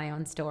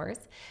glutathione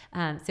stores.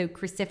 So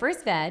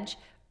cruciferous veg,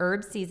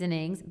 herb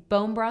seasonings,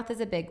 bone broth is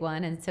a big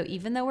one. And so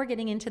even though we're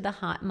getting into the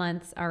hot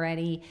months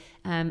already,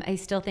 I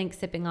still think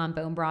sipping on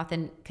bone broth,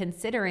 and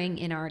considering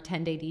in our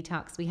 10-day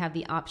detox, we have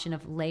the option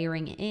of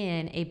layering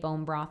in a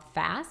bone broth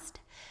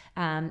fast.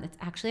 It's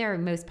actually our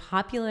most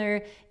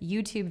popular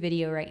YouTube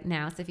video right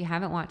now. So if you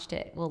haven't watched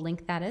it, we'll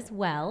link that as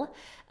well.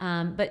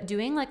 But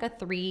doing like a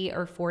 3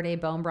 or 4 day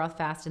bone broth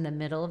fast in the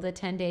middle of the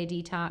 10-day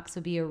detox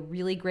would be a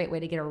really great way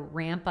to get a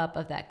ramp up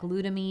of that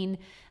glutamine.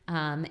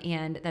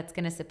 And that's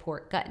going to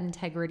support gut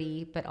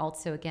integrity, but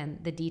also, again,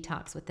 the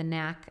detox with the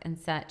NAC and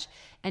such.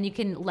 And you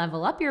can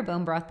level up your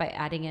bone broth by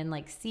adding in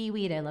like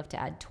seaweed. I love to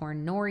add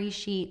torn nori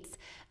sheets,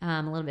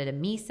 a little bit of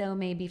miso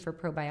maybe for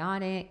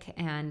probiotic,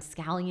 and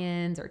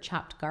scallions or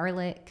chopped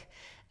garlic.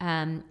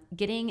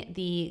 Getting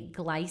the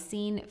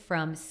glycine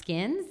from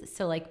skins,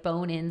 so like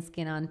bone-in,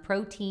 skin-on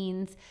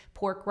proteins,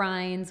 pork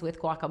rinds with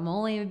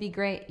guacamole would be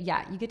great.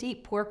 Yeah, you get to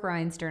eat pork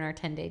rinds during our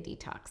 10-day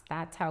detox.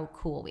 That's how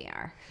cool we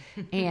are.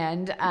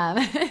 And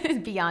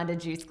beyond a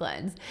juice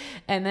cleanse.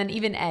 And then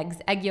even eggs.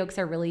 Egg yolks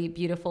are really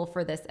beautiful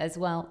for this as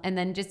well. And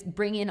then just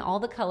bring in all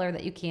the color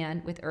that you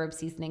can with herb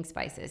seasoning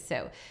spices.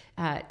 So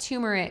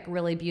turmeric,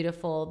 really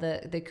beautiful.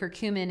 The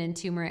curcumin in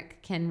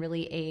turmeric can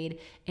really aid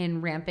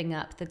in ramping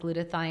up the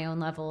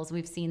glutathione levels.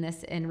 We've seen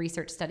this in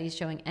research studies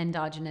showing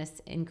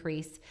endogenous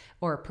increase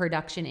or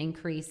production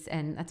increase,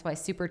 and that's why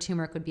super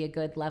turmeric would be a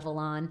good level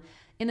on.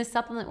 In the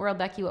supplement world,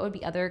 Becky, what would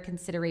be other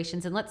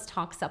considerations? And let's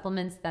talk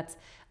supplements. That's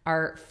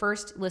our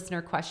first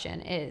listener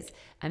question is,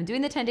 I'm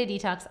doing the 10-day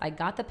detox. I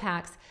got the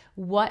packs.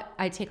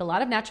 I take a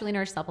lot of naturally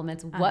nourished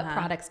supplements. What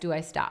products do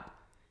I stop?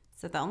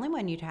 So the only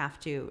one you'd have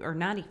to, or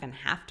not even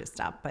have to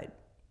stop, but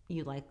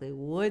you likely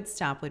would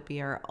stop, would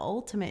be our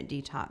ultimate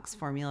detox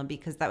formula,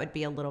 because that would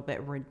be a little bit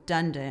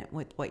redundant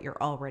with what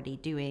you're already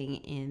doing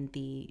in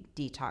the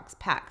detox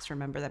packs.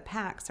 Remember, the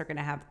packs are going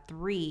to have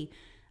 3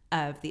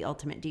 of the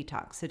ultimate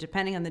detox. So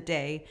depending on the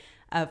day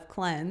of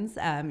cleanse,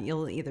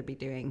 you'll either be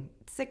doing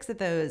 6 of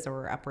those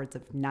or upwards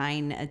of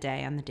 9 a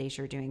day on the days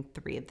you're doing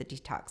 3 of the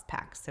detox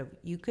packs. So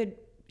you could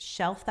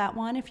shelf that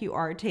one if you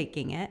are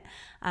taking it,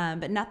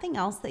 but nothing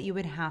else that you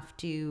would have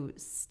to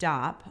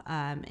stop.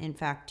 In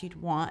fact,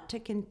 you'd want to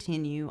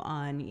continue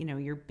on,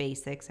 your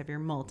basics of your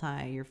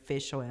multi, your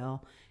fish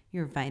oil,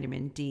 your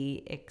vitamin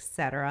D,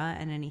 etc.,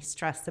 and any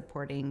stress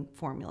supporting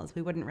formulas.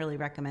 We wouldn't really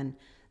recommend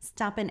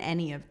stopping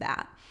any of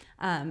that.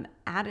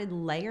 Added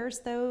layers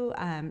though,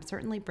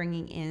 certainly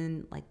bringing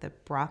in like the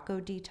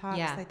Brocco detox,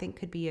 I think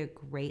could be a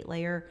great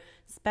layer,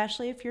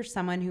 especially if you're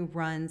someone who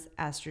runs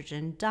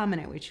estrogen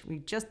dominant, which we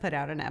just put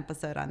out an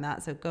episode on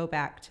that. So go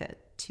back to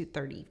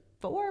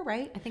 234,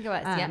 right? I think it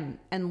was,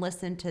 and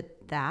listen to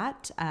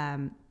that.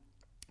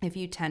 If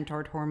you tend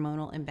toward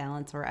hormonal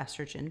imbalance or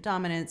estrogen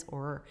dominance,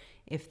 or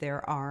if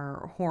there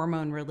are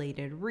hormone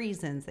related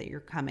reasons that you're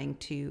coming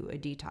to a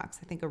detox.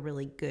 I think a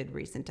really good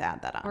reason to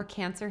add that on. Or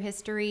cancer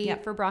history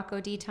for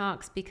Broco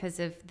Detox because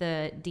of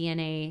the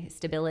DNA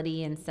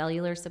stability and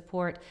cellular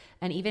support,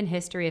 and even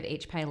history of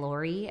H.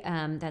 pylori.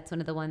 That's one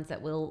of the ones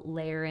that we'll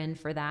layer in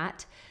for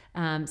that.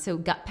 So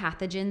gut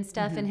pathogen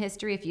stuff in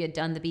history. If you had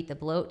done the Beat the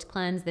Bloat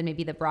cleanse, then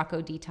maybe the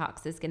Broco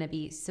Detox is going to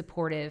be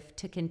supportive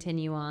to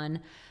continue on.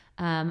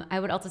 I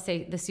would also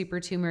say the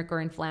super turmeric or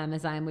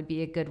inflammasome would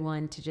be a good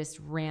one to just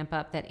ramp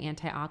up that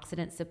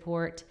antioxidant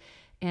support.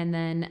 And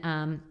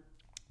then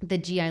the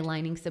GI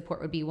lining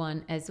support would be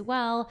one as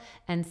well.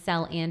 And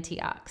cell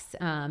antiox.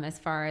 As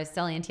far as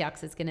cell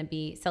antiox is going to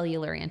be,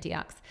 cellular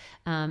antiox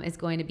is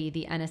going to be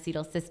the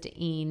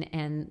N-acetylcysteine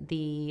and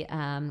the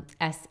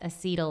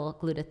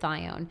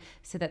S-acetylglutathione.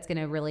 So that's going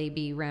to really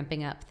be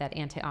ramping up that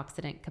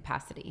antioxidant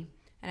capacity.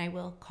 And I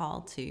will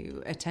call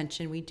to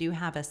attention, we do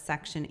have a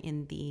section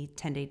in the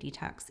 10-Day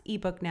Detox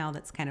ebook now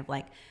that's kind of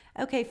like,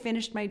 okay,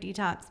 finished my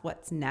detox,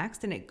 what's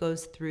next? And it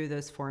goes through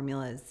those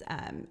formulas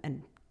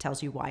and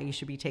tells you why you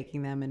should be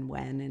taking them and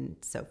when and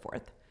so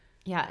forth.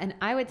 Yeah, and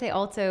I would say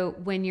also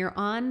when you're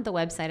on the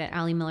website at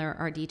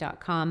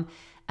AllieMillerRD.com,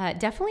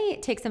 definitely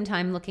take some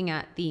time looking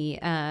at the,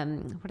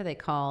 what are they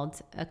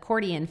called?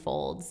 Accordion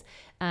folds.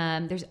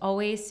 There's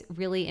always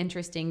really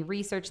interesting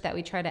research that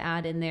we try to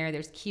add in there.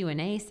 There's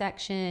Q&A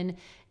section.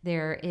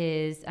 There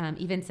is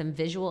even some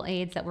visual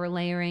aids that we're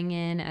layering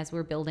in as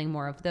we're building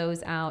more of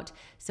those out.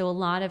 So a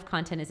lot of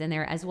content is in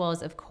there, as well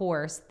as, of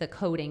course, the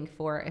coding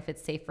for if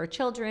it's safe for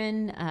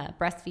children,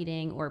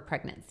 breastfeeding, or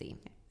pregnancy.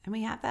 And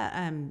we have that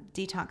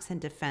Detox and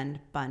Defend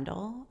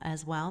bundle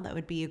as well. That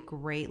would be a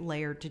great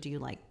layer to do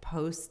like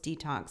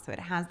post-detox. So it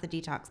has the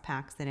detox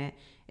packs in it.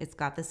 It's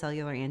got the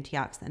cellular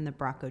antiox and the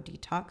Broco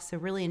Detox. So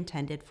really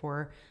intended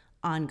for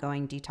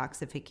ongoing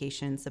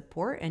detoxification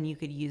support. And you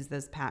could use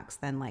those packs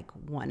then like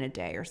one a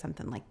day or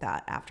something like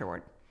that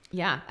afterward.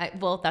 Yeah.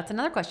 Well, that's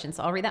another question.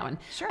 So I'll read that one.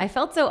 Sure. I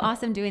felt so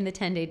awesome doing the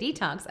 10-day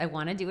detox. I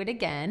want to do it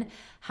again.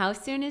 How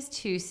soon is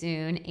too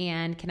soon?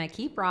 And can I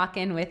keep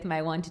rocking with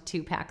my 1 to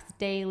 2 packs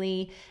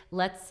daily?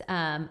 Let's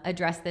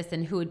address this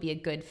and who would be a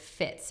good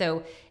fit.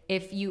 So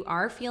if you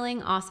are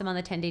feeling awesome on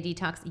the 10-day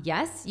detox,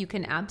 yes, you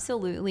can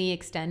absolutely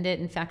extend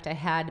it. In fact, I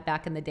had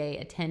back in the day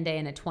a 10-day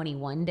and a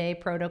 21-day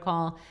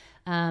protocol.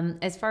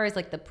 As far as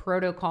like the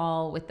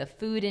protocol with the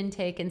food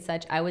intake and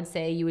such, I would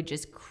say you would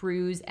just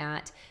cruise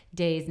at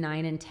days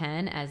 9 and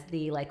 10 as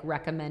the like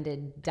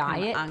recommended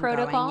diet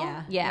protocol.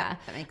 Yeah,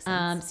 that makes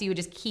sense. So you would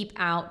just keep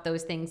out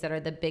those things that are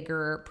the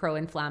bigger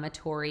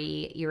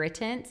pro-inflammatory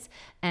irritants,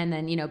 and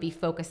then, be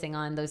focusing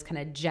on those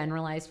kind of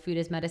generalized food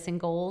as medicine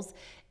goals.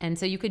 And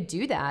so you could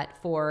do that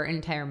for an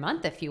entire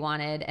month if you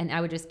wanted. And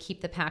I would just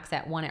keep the packs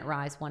at 1 at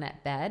rise, 1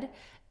 at bed.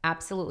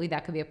 Absolutely,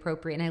 that could be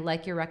appropriate. And I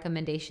like your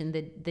recommendation.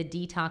 The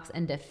Detox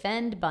and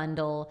Defend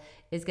bundle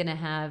is going to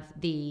have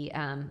the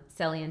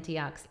cell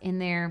antiox in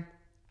there.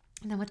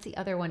 And then what's the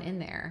other one in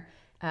there?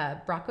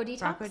 Broco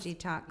Detox? Broco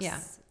Detox. Yeah.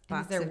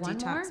 Box is there of one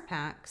detox more?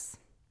 packs.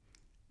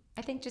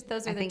 I think just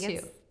those are the two.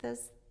 It's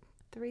those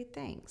 3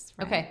 things,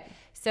 right? Okay.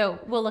 So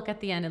we'll look at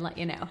the end and let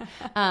you know.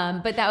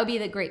 But that would be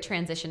the great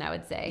transition, I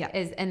would say.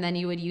 Yeah. And then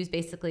you would use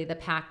basically the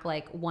pack,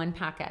 like 1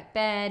 pack at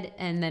bed,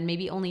 and then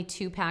maybe only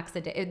 2 packs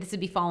a day. This would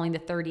be following the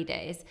 30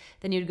 days.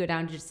 Then you'd go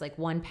down to just like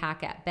 1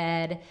 pack at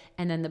bed,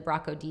 and then the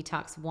Broco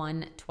Detox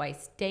 1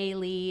 twice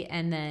daily.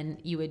 And then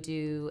you would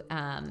do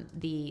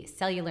the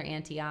cellular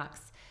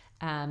antiox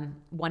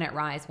 1 at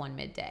rise, 1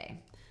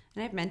 midday.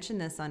 And I've mentioned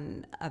this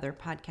on other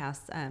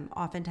podcasts.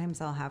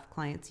 Oftentimes I'll have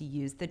clients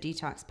use the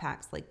detox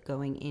packs like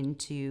going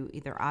into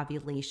either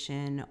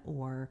ovulation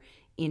or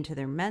into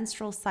their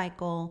menstrual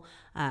cycle.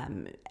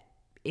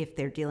 If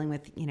they're dealing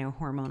with,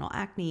 hormonal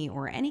acne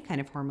or any kind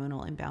of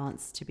hormonal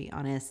imbalance, to be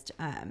honest,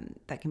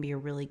 that can be a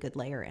really good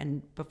layer.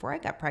 And before I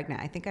got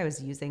pregnant, I think I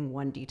was using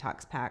 1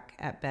 detox pack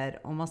at bed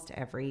almost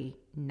every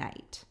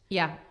night.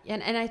 Yeah.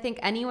 And I think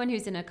anyone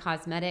who's in a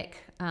cosmetic,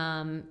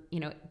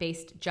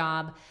 based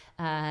job,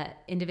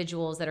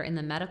 individuals that are in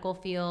the medical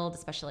field,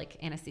 especially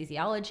like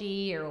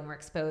anesthesiology or when we're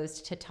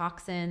exposed to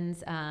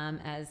toxins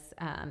as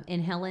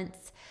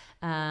inhalants,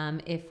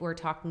 if we're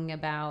talking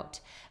about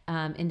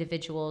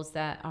individuals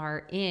that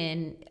are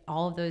in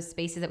all of those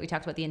spaces that we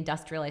talked about, the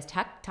industrialized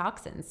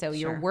toxins. So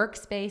your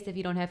workspace, if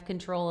you don't have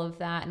control of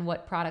that and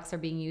what products are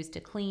being used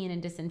to clean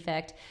and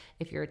disinfect,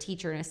 if you're a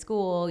teacher in a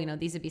school,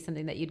 these would be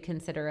something that you'd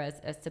consider as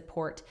a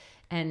support.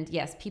 And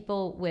yes,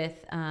 people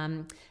with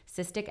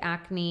cystic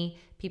acne,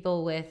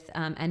 people with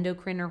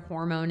endocrine or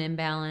hormone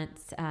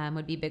imbalance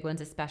would be big ones,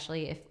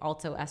 especially if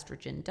also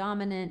estrogen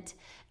dominant.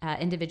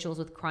 Individuals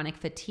with chronic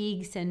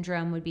fatigue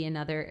syndrome would be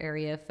another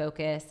area of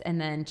focus. And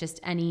then just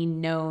any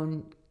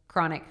known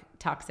chronic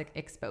toxic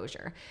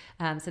exposure.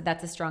 So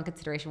that's a strong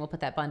consideration. We'll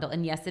put that bundle.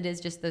 And yes, it is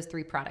just those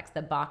 3 products,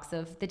 the box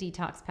of the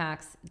detox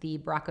packs, the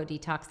Broco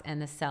Detox,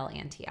 and the cell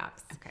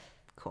antiox. Okay,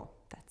 cool.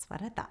 That's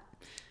what I thought.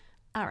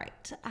 All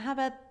right. How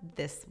about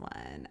this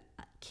one?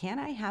 Can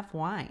I have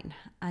wine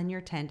on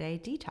your 10-day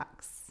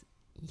detox?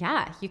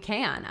 Yeah, you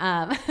can.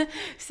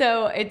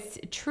 So it's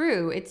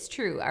true. It's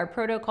true. Our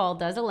protocol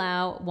does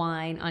allow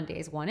wine on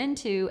days 1 and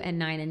 2 and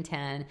 9 and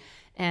 10.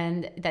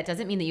 And that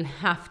doesn't mean that you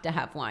have to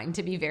have wine,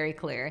 to be very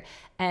clear.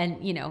 And,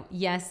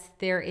 yes,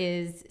 there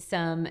is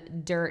some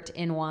dirt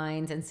in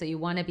wines. And so you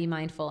want to be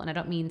mindful. And I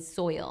don't mean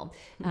soil.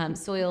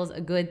 Soil is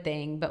a good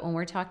thing. But when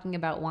we're talking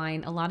about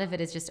wine, a lot of it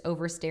is just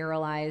over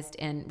sterilized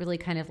and really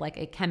kind of like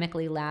a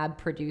chemically lab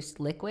produced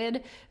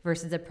liquid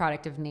versus a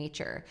product of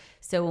nature.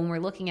 So when we're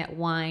looking at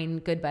wine,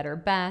 good, better,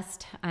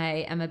 best,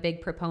 I am a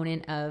big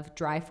proponent of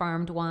dry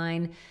farmed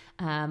wine.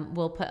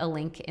 We'll put a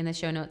link in the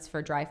show notes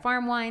for dry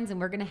farm wines, and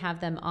we're going to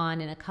have them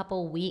on in a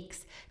couple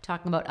weeks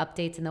talking about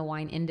updates in the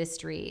wine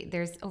industry.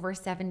 There's over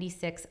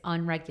 76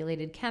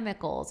 unregulated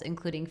chemicals,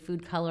 including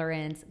food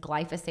colorants,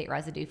 glyphosate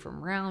residue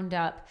from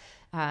Roundup,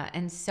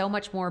 and so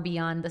much more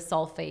beyond the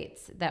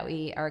sulfates that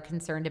we are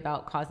concerned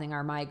about causing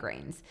our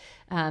migraines.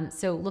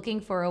 So looking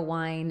for a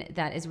wine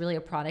that is really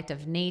a product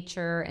of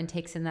nature and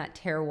takes in that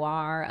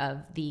terroir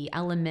of the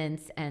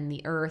elements and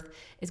the earth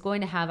is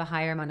going to have a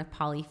higher amount of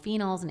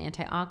polyphenols and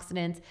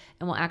antioxidants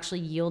and will actually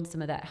yield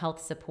some of that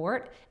health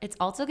support. It's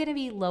also going to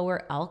be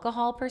lower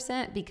alcohol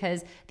percent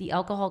because the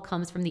alcohol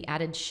comes from the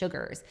added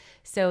sugars.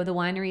 So the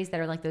wineries that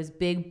are like those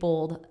big,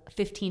 bold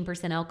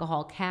 15%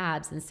 alcohol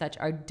cabs and such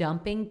are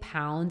dumping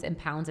pounds and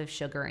pounds of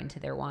sugar into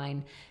their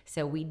wine.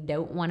 So we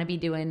don't want to be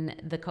doing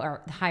the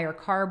higher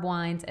carb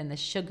wines and the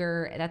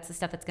sugar. That's the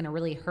stuff that's going to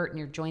really hurt in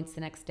your joints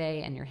the next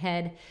day and your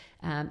head.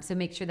 So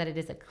make sure that it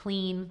is a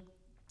clean,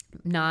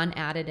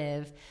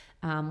 non-additive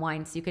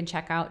wine. So you can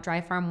check out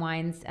Dry Farm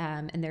Wines,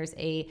 and there's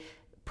a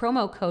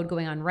promo code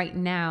going on right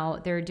now.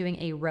 They're doing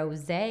a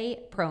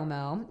rosé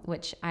promo,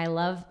 which I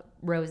love.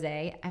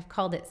 Rosé. I've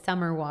called it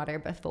summer water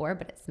before,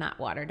 but it's not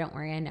water. Don't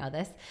worry, I know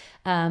this.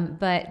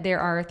 But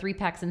there are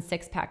 3-packs and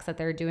 6-packs that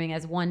they're doing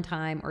as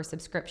one-time or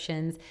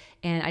subscriptions.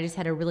 And I just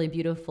had a really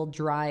beautiful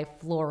dry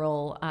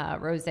floral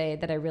rosé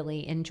that I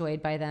really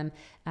enjoyed by them.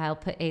 I'll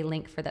put a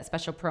link for that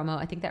special promo.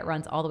 I think that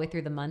runs all the way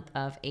through the month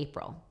of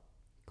April.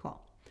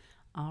 Cool.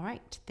 All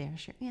right,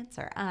 there's your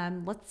answer.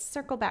 Let's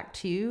circle back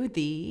to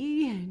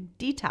the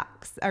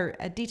detox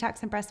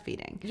and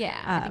breastfeeding. Yeah,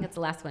 I think it's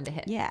the last one to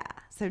hit. Yeah.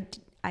 So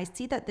I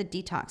see that the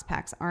detox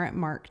packs aren't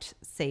marked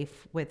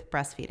safe with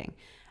breastfeeding.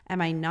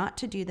 Am I not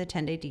to do the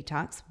 10-day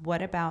detox?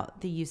 What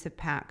about the use of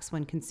packs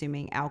when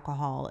consuming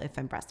alcohol if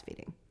I'm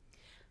breastfeeding?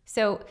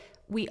 So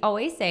we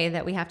always say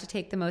that we have to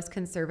take the most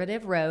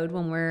conservative road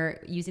when we're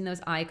using those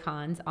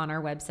icons on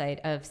our website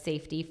of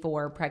safety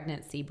for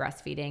pregnancy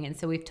breastfeeding. And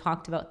so we've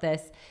talked about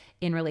this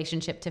in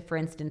relationship to, for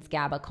instance,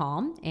 GABA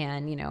Calm,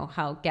 and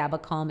how GABA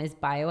Calm is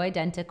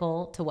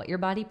bioidentical to what your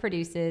body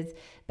produces.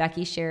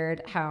 Becky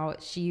shared how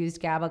she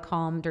used GABA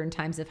Calm during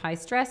times of high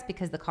stress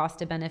because the cost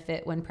to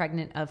benefit when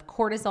pregnant of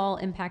cortisol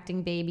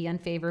impacting baby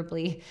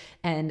unfavorably,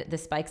 and the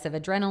spikes of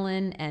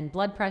adrenaline and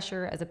blood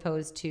pressure as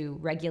opposed to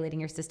regulating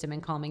your system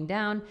and calming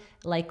down,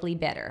 likely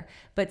better.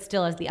 But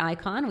still, as the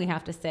icon, we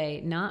have to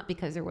say not,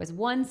 because there was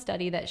one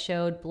study that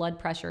showed blood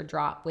pressure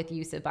drop with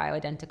use of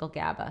bioidentical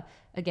GABA.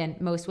 Again,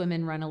 most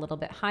women run a little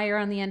bit higher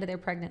on the end of their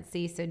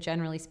pregnancy. So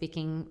generally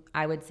speaking,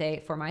 I would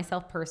say for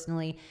myself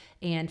personally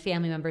and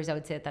family members, I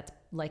would say that that's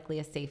likely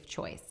a safe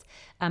choice.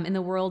 In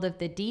the world of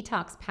the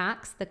detox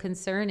packs, the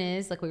concern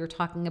is, like we were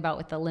talking about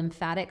with the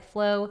lymphatic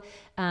flow,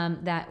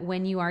 that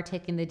when you are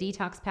taking the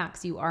detox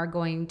packs, you are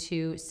going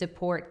to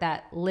support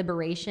that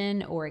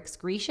liberation or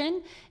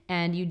excretion,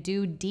 and you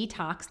do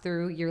detox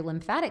through your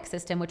lymphatic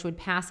system, which would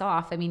pass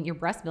off. I mean, your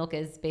breast milk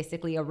is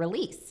basically a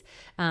release.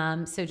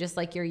 So just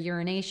like your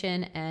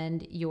urination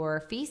and your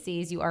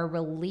feces, you are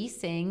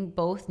releasing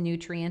both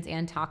nutrients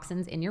and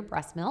toxins in your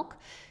breast milk.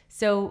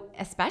 So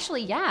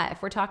especially,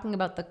 if we're talking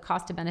about the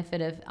cost to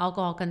benefit of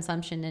alcohol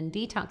consumption and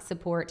detox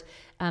support,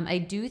 I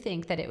do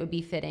think that it would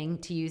be fitting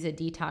to use a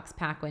detox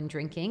pack when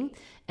drinking,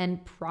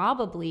 and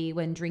probably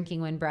when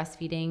drinking when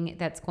breastfeeding.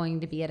 That's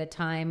going to be at a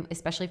time,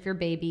 especially if your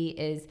baby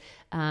is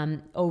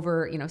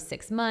over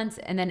 6 months,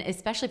 and then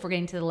especially if we're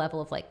getting to the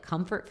level of like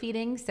comfort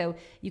feeding. So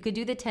you could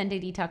do the 10-day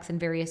detox in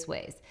various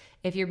ways.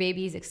 If your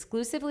baby is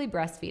exclusively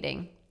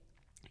breastfeeding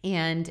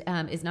and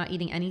is not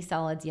eating any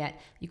solids yet,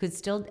 you could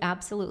still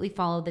absolutely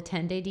follow the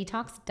 10-day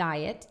detox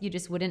diet. You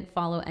just wouldn't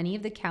follow any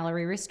of the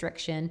calorie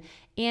restriction.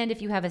 And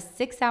if you have a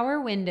 6-hour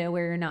window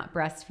where you're not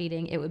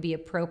breastfeeding, it would be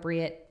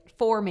appropriate.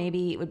 4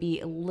 maybe, it would be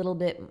a little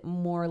bit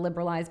more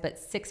liberalized, but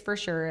 6 for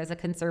sure as a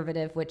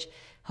conservative, which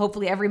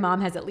hopefully every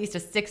mom has at least a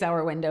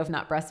 6-hour window of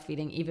not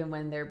breastfeeding, even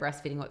when they're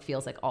breastfeeding what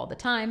feels like all the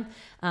time.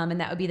 And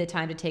that would be the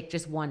time to take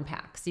just one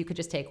pack. So you could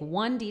just take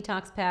one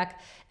detox pack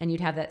and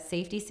you'd have that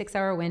safety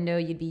 6-hour window.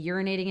 You'd be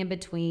urinating in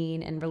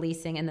between and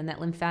releasing. And then that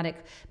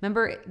lymphatic,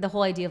 remember the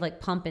whole idea of like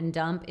pump and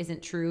dump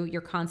isn't true. You're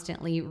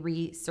constantly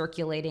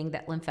recirculating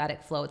that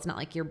lymphatic flow. It's not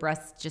like your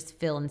breasts just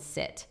fill and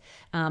sit.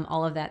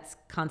 All of that's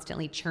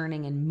constantly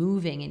churning and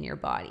moving in your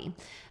body.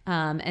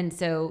 And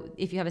so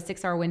if you have a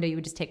 6-hour window, you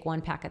would just take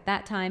 1 pack at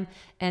that time.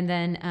 And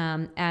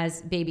then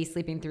as baby's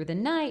sleeping through the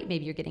night,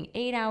 maybe you're getting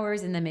 8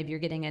 hours, and then maybe you're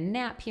getting a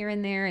nap here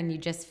and there, and you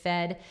just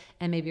fed,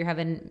 and maybe you're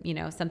having,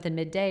 something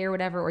midday or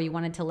whatever, or you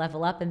wanted to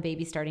level up and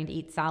baby's starting to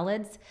eat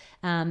solids,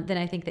 then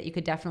I think that you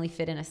could definitely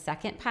fit in a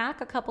second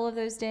pack a couple of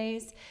those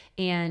days.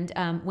 And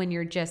when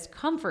you're just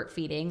comfort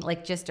feeding,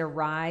 like just a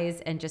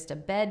rise and just a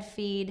bed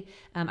feed,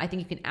 I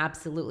think you can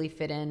absolutely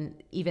fit in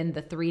even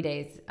the 3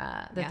 days,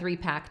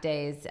 3-pack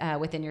days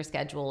within your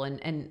schedule,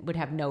 and would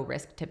have no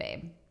risk to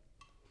babe.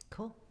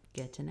 Cool.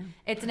 Good to know.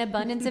 It's an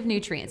abundance of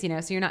nutrients,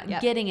 so you're not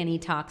getting any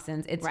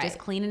toxins. It's just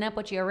cleaning up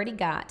what you already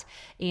got.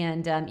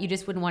 And you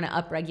just wouldn't want to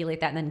upregulate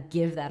that and then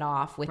give that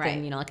off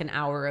within, like an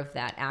hour of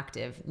that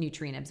active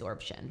nutrient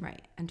absorption.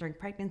 Right. And during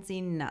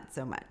pregnancy, not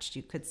so much.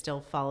 You could still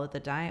follow the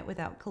diet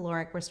without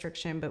caloric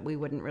restriction, but we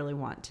wouldn't really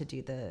want to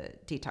do the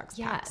detox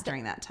packs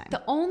during that time.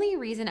 The only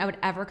reason I would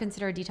ever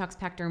consider a detox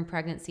pack during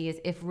pregnancy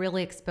is if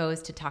really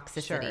exposed to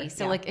toxicity.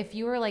 So like if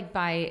you were like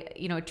by,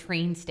 a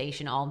train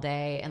station all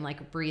day and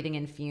like breathing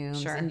in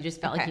fumes and you just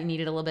felt like you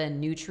needed a little bit of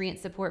nutrient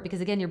support,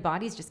 because again, your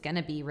body's just going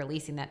to be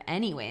releasing that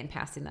anyway and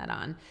passing that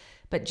on.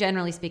 But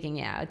generally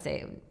speaking, I would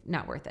say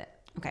not worth it.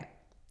 Okay.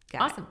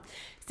 Awesome.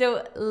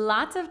 So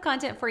lots of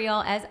content for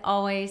y'all as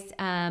always.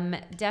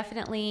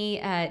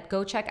 Definitely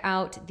go check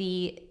out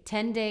the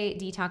 10-day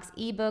detox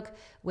ebook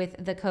with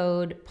the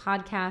code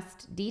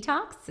podcast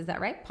detox. Is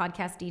that right?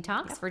 Podcast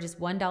detox for just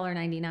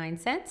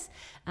 $1.99.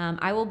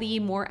 I will be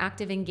more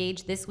active,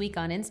 engaged this week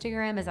on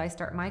Instagram as I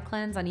start my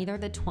cleanse on either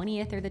the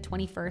 20th or the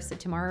 21st, so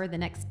tomorrow or the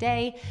next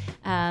day.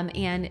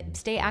 And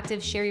stay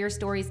active, share your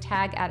stories,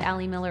 tag at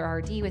Allie Miller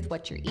RD with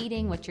what you're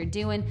eating, what you're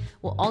doing.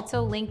 We'll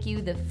also link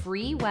you the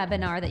free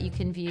webinar that you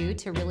can view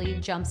to really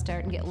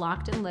jumpstart and get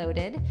locked and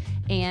loaded.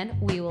 And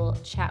we will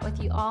chat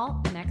with you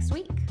all next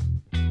week.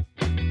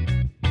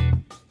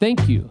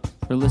 Thank you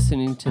for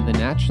listening to the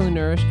Naturally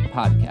Nourished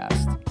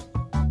podcast.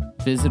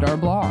 Visit our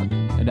blog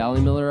at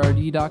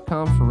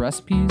alliemillerrd.com for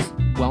recipes,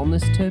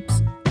 wellness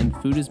tips, and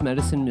food as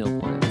medicine meal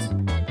plans.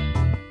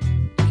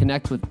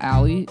 Connect with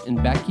Allie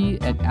and Becky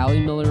at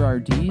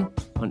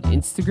AllieMillerRD on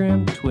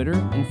Instagram, Twitter,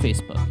 and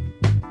Facebook.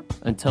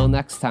 Until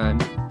next time,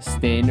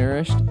 stay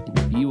nourished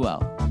and be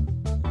well.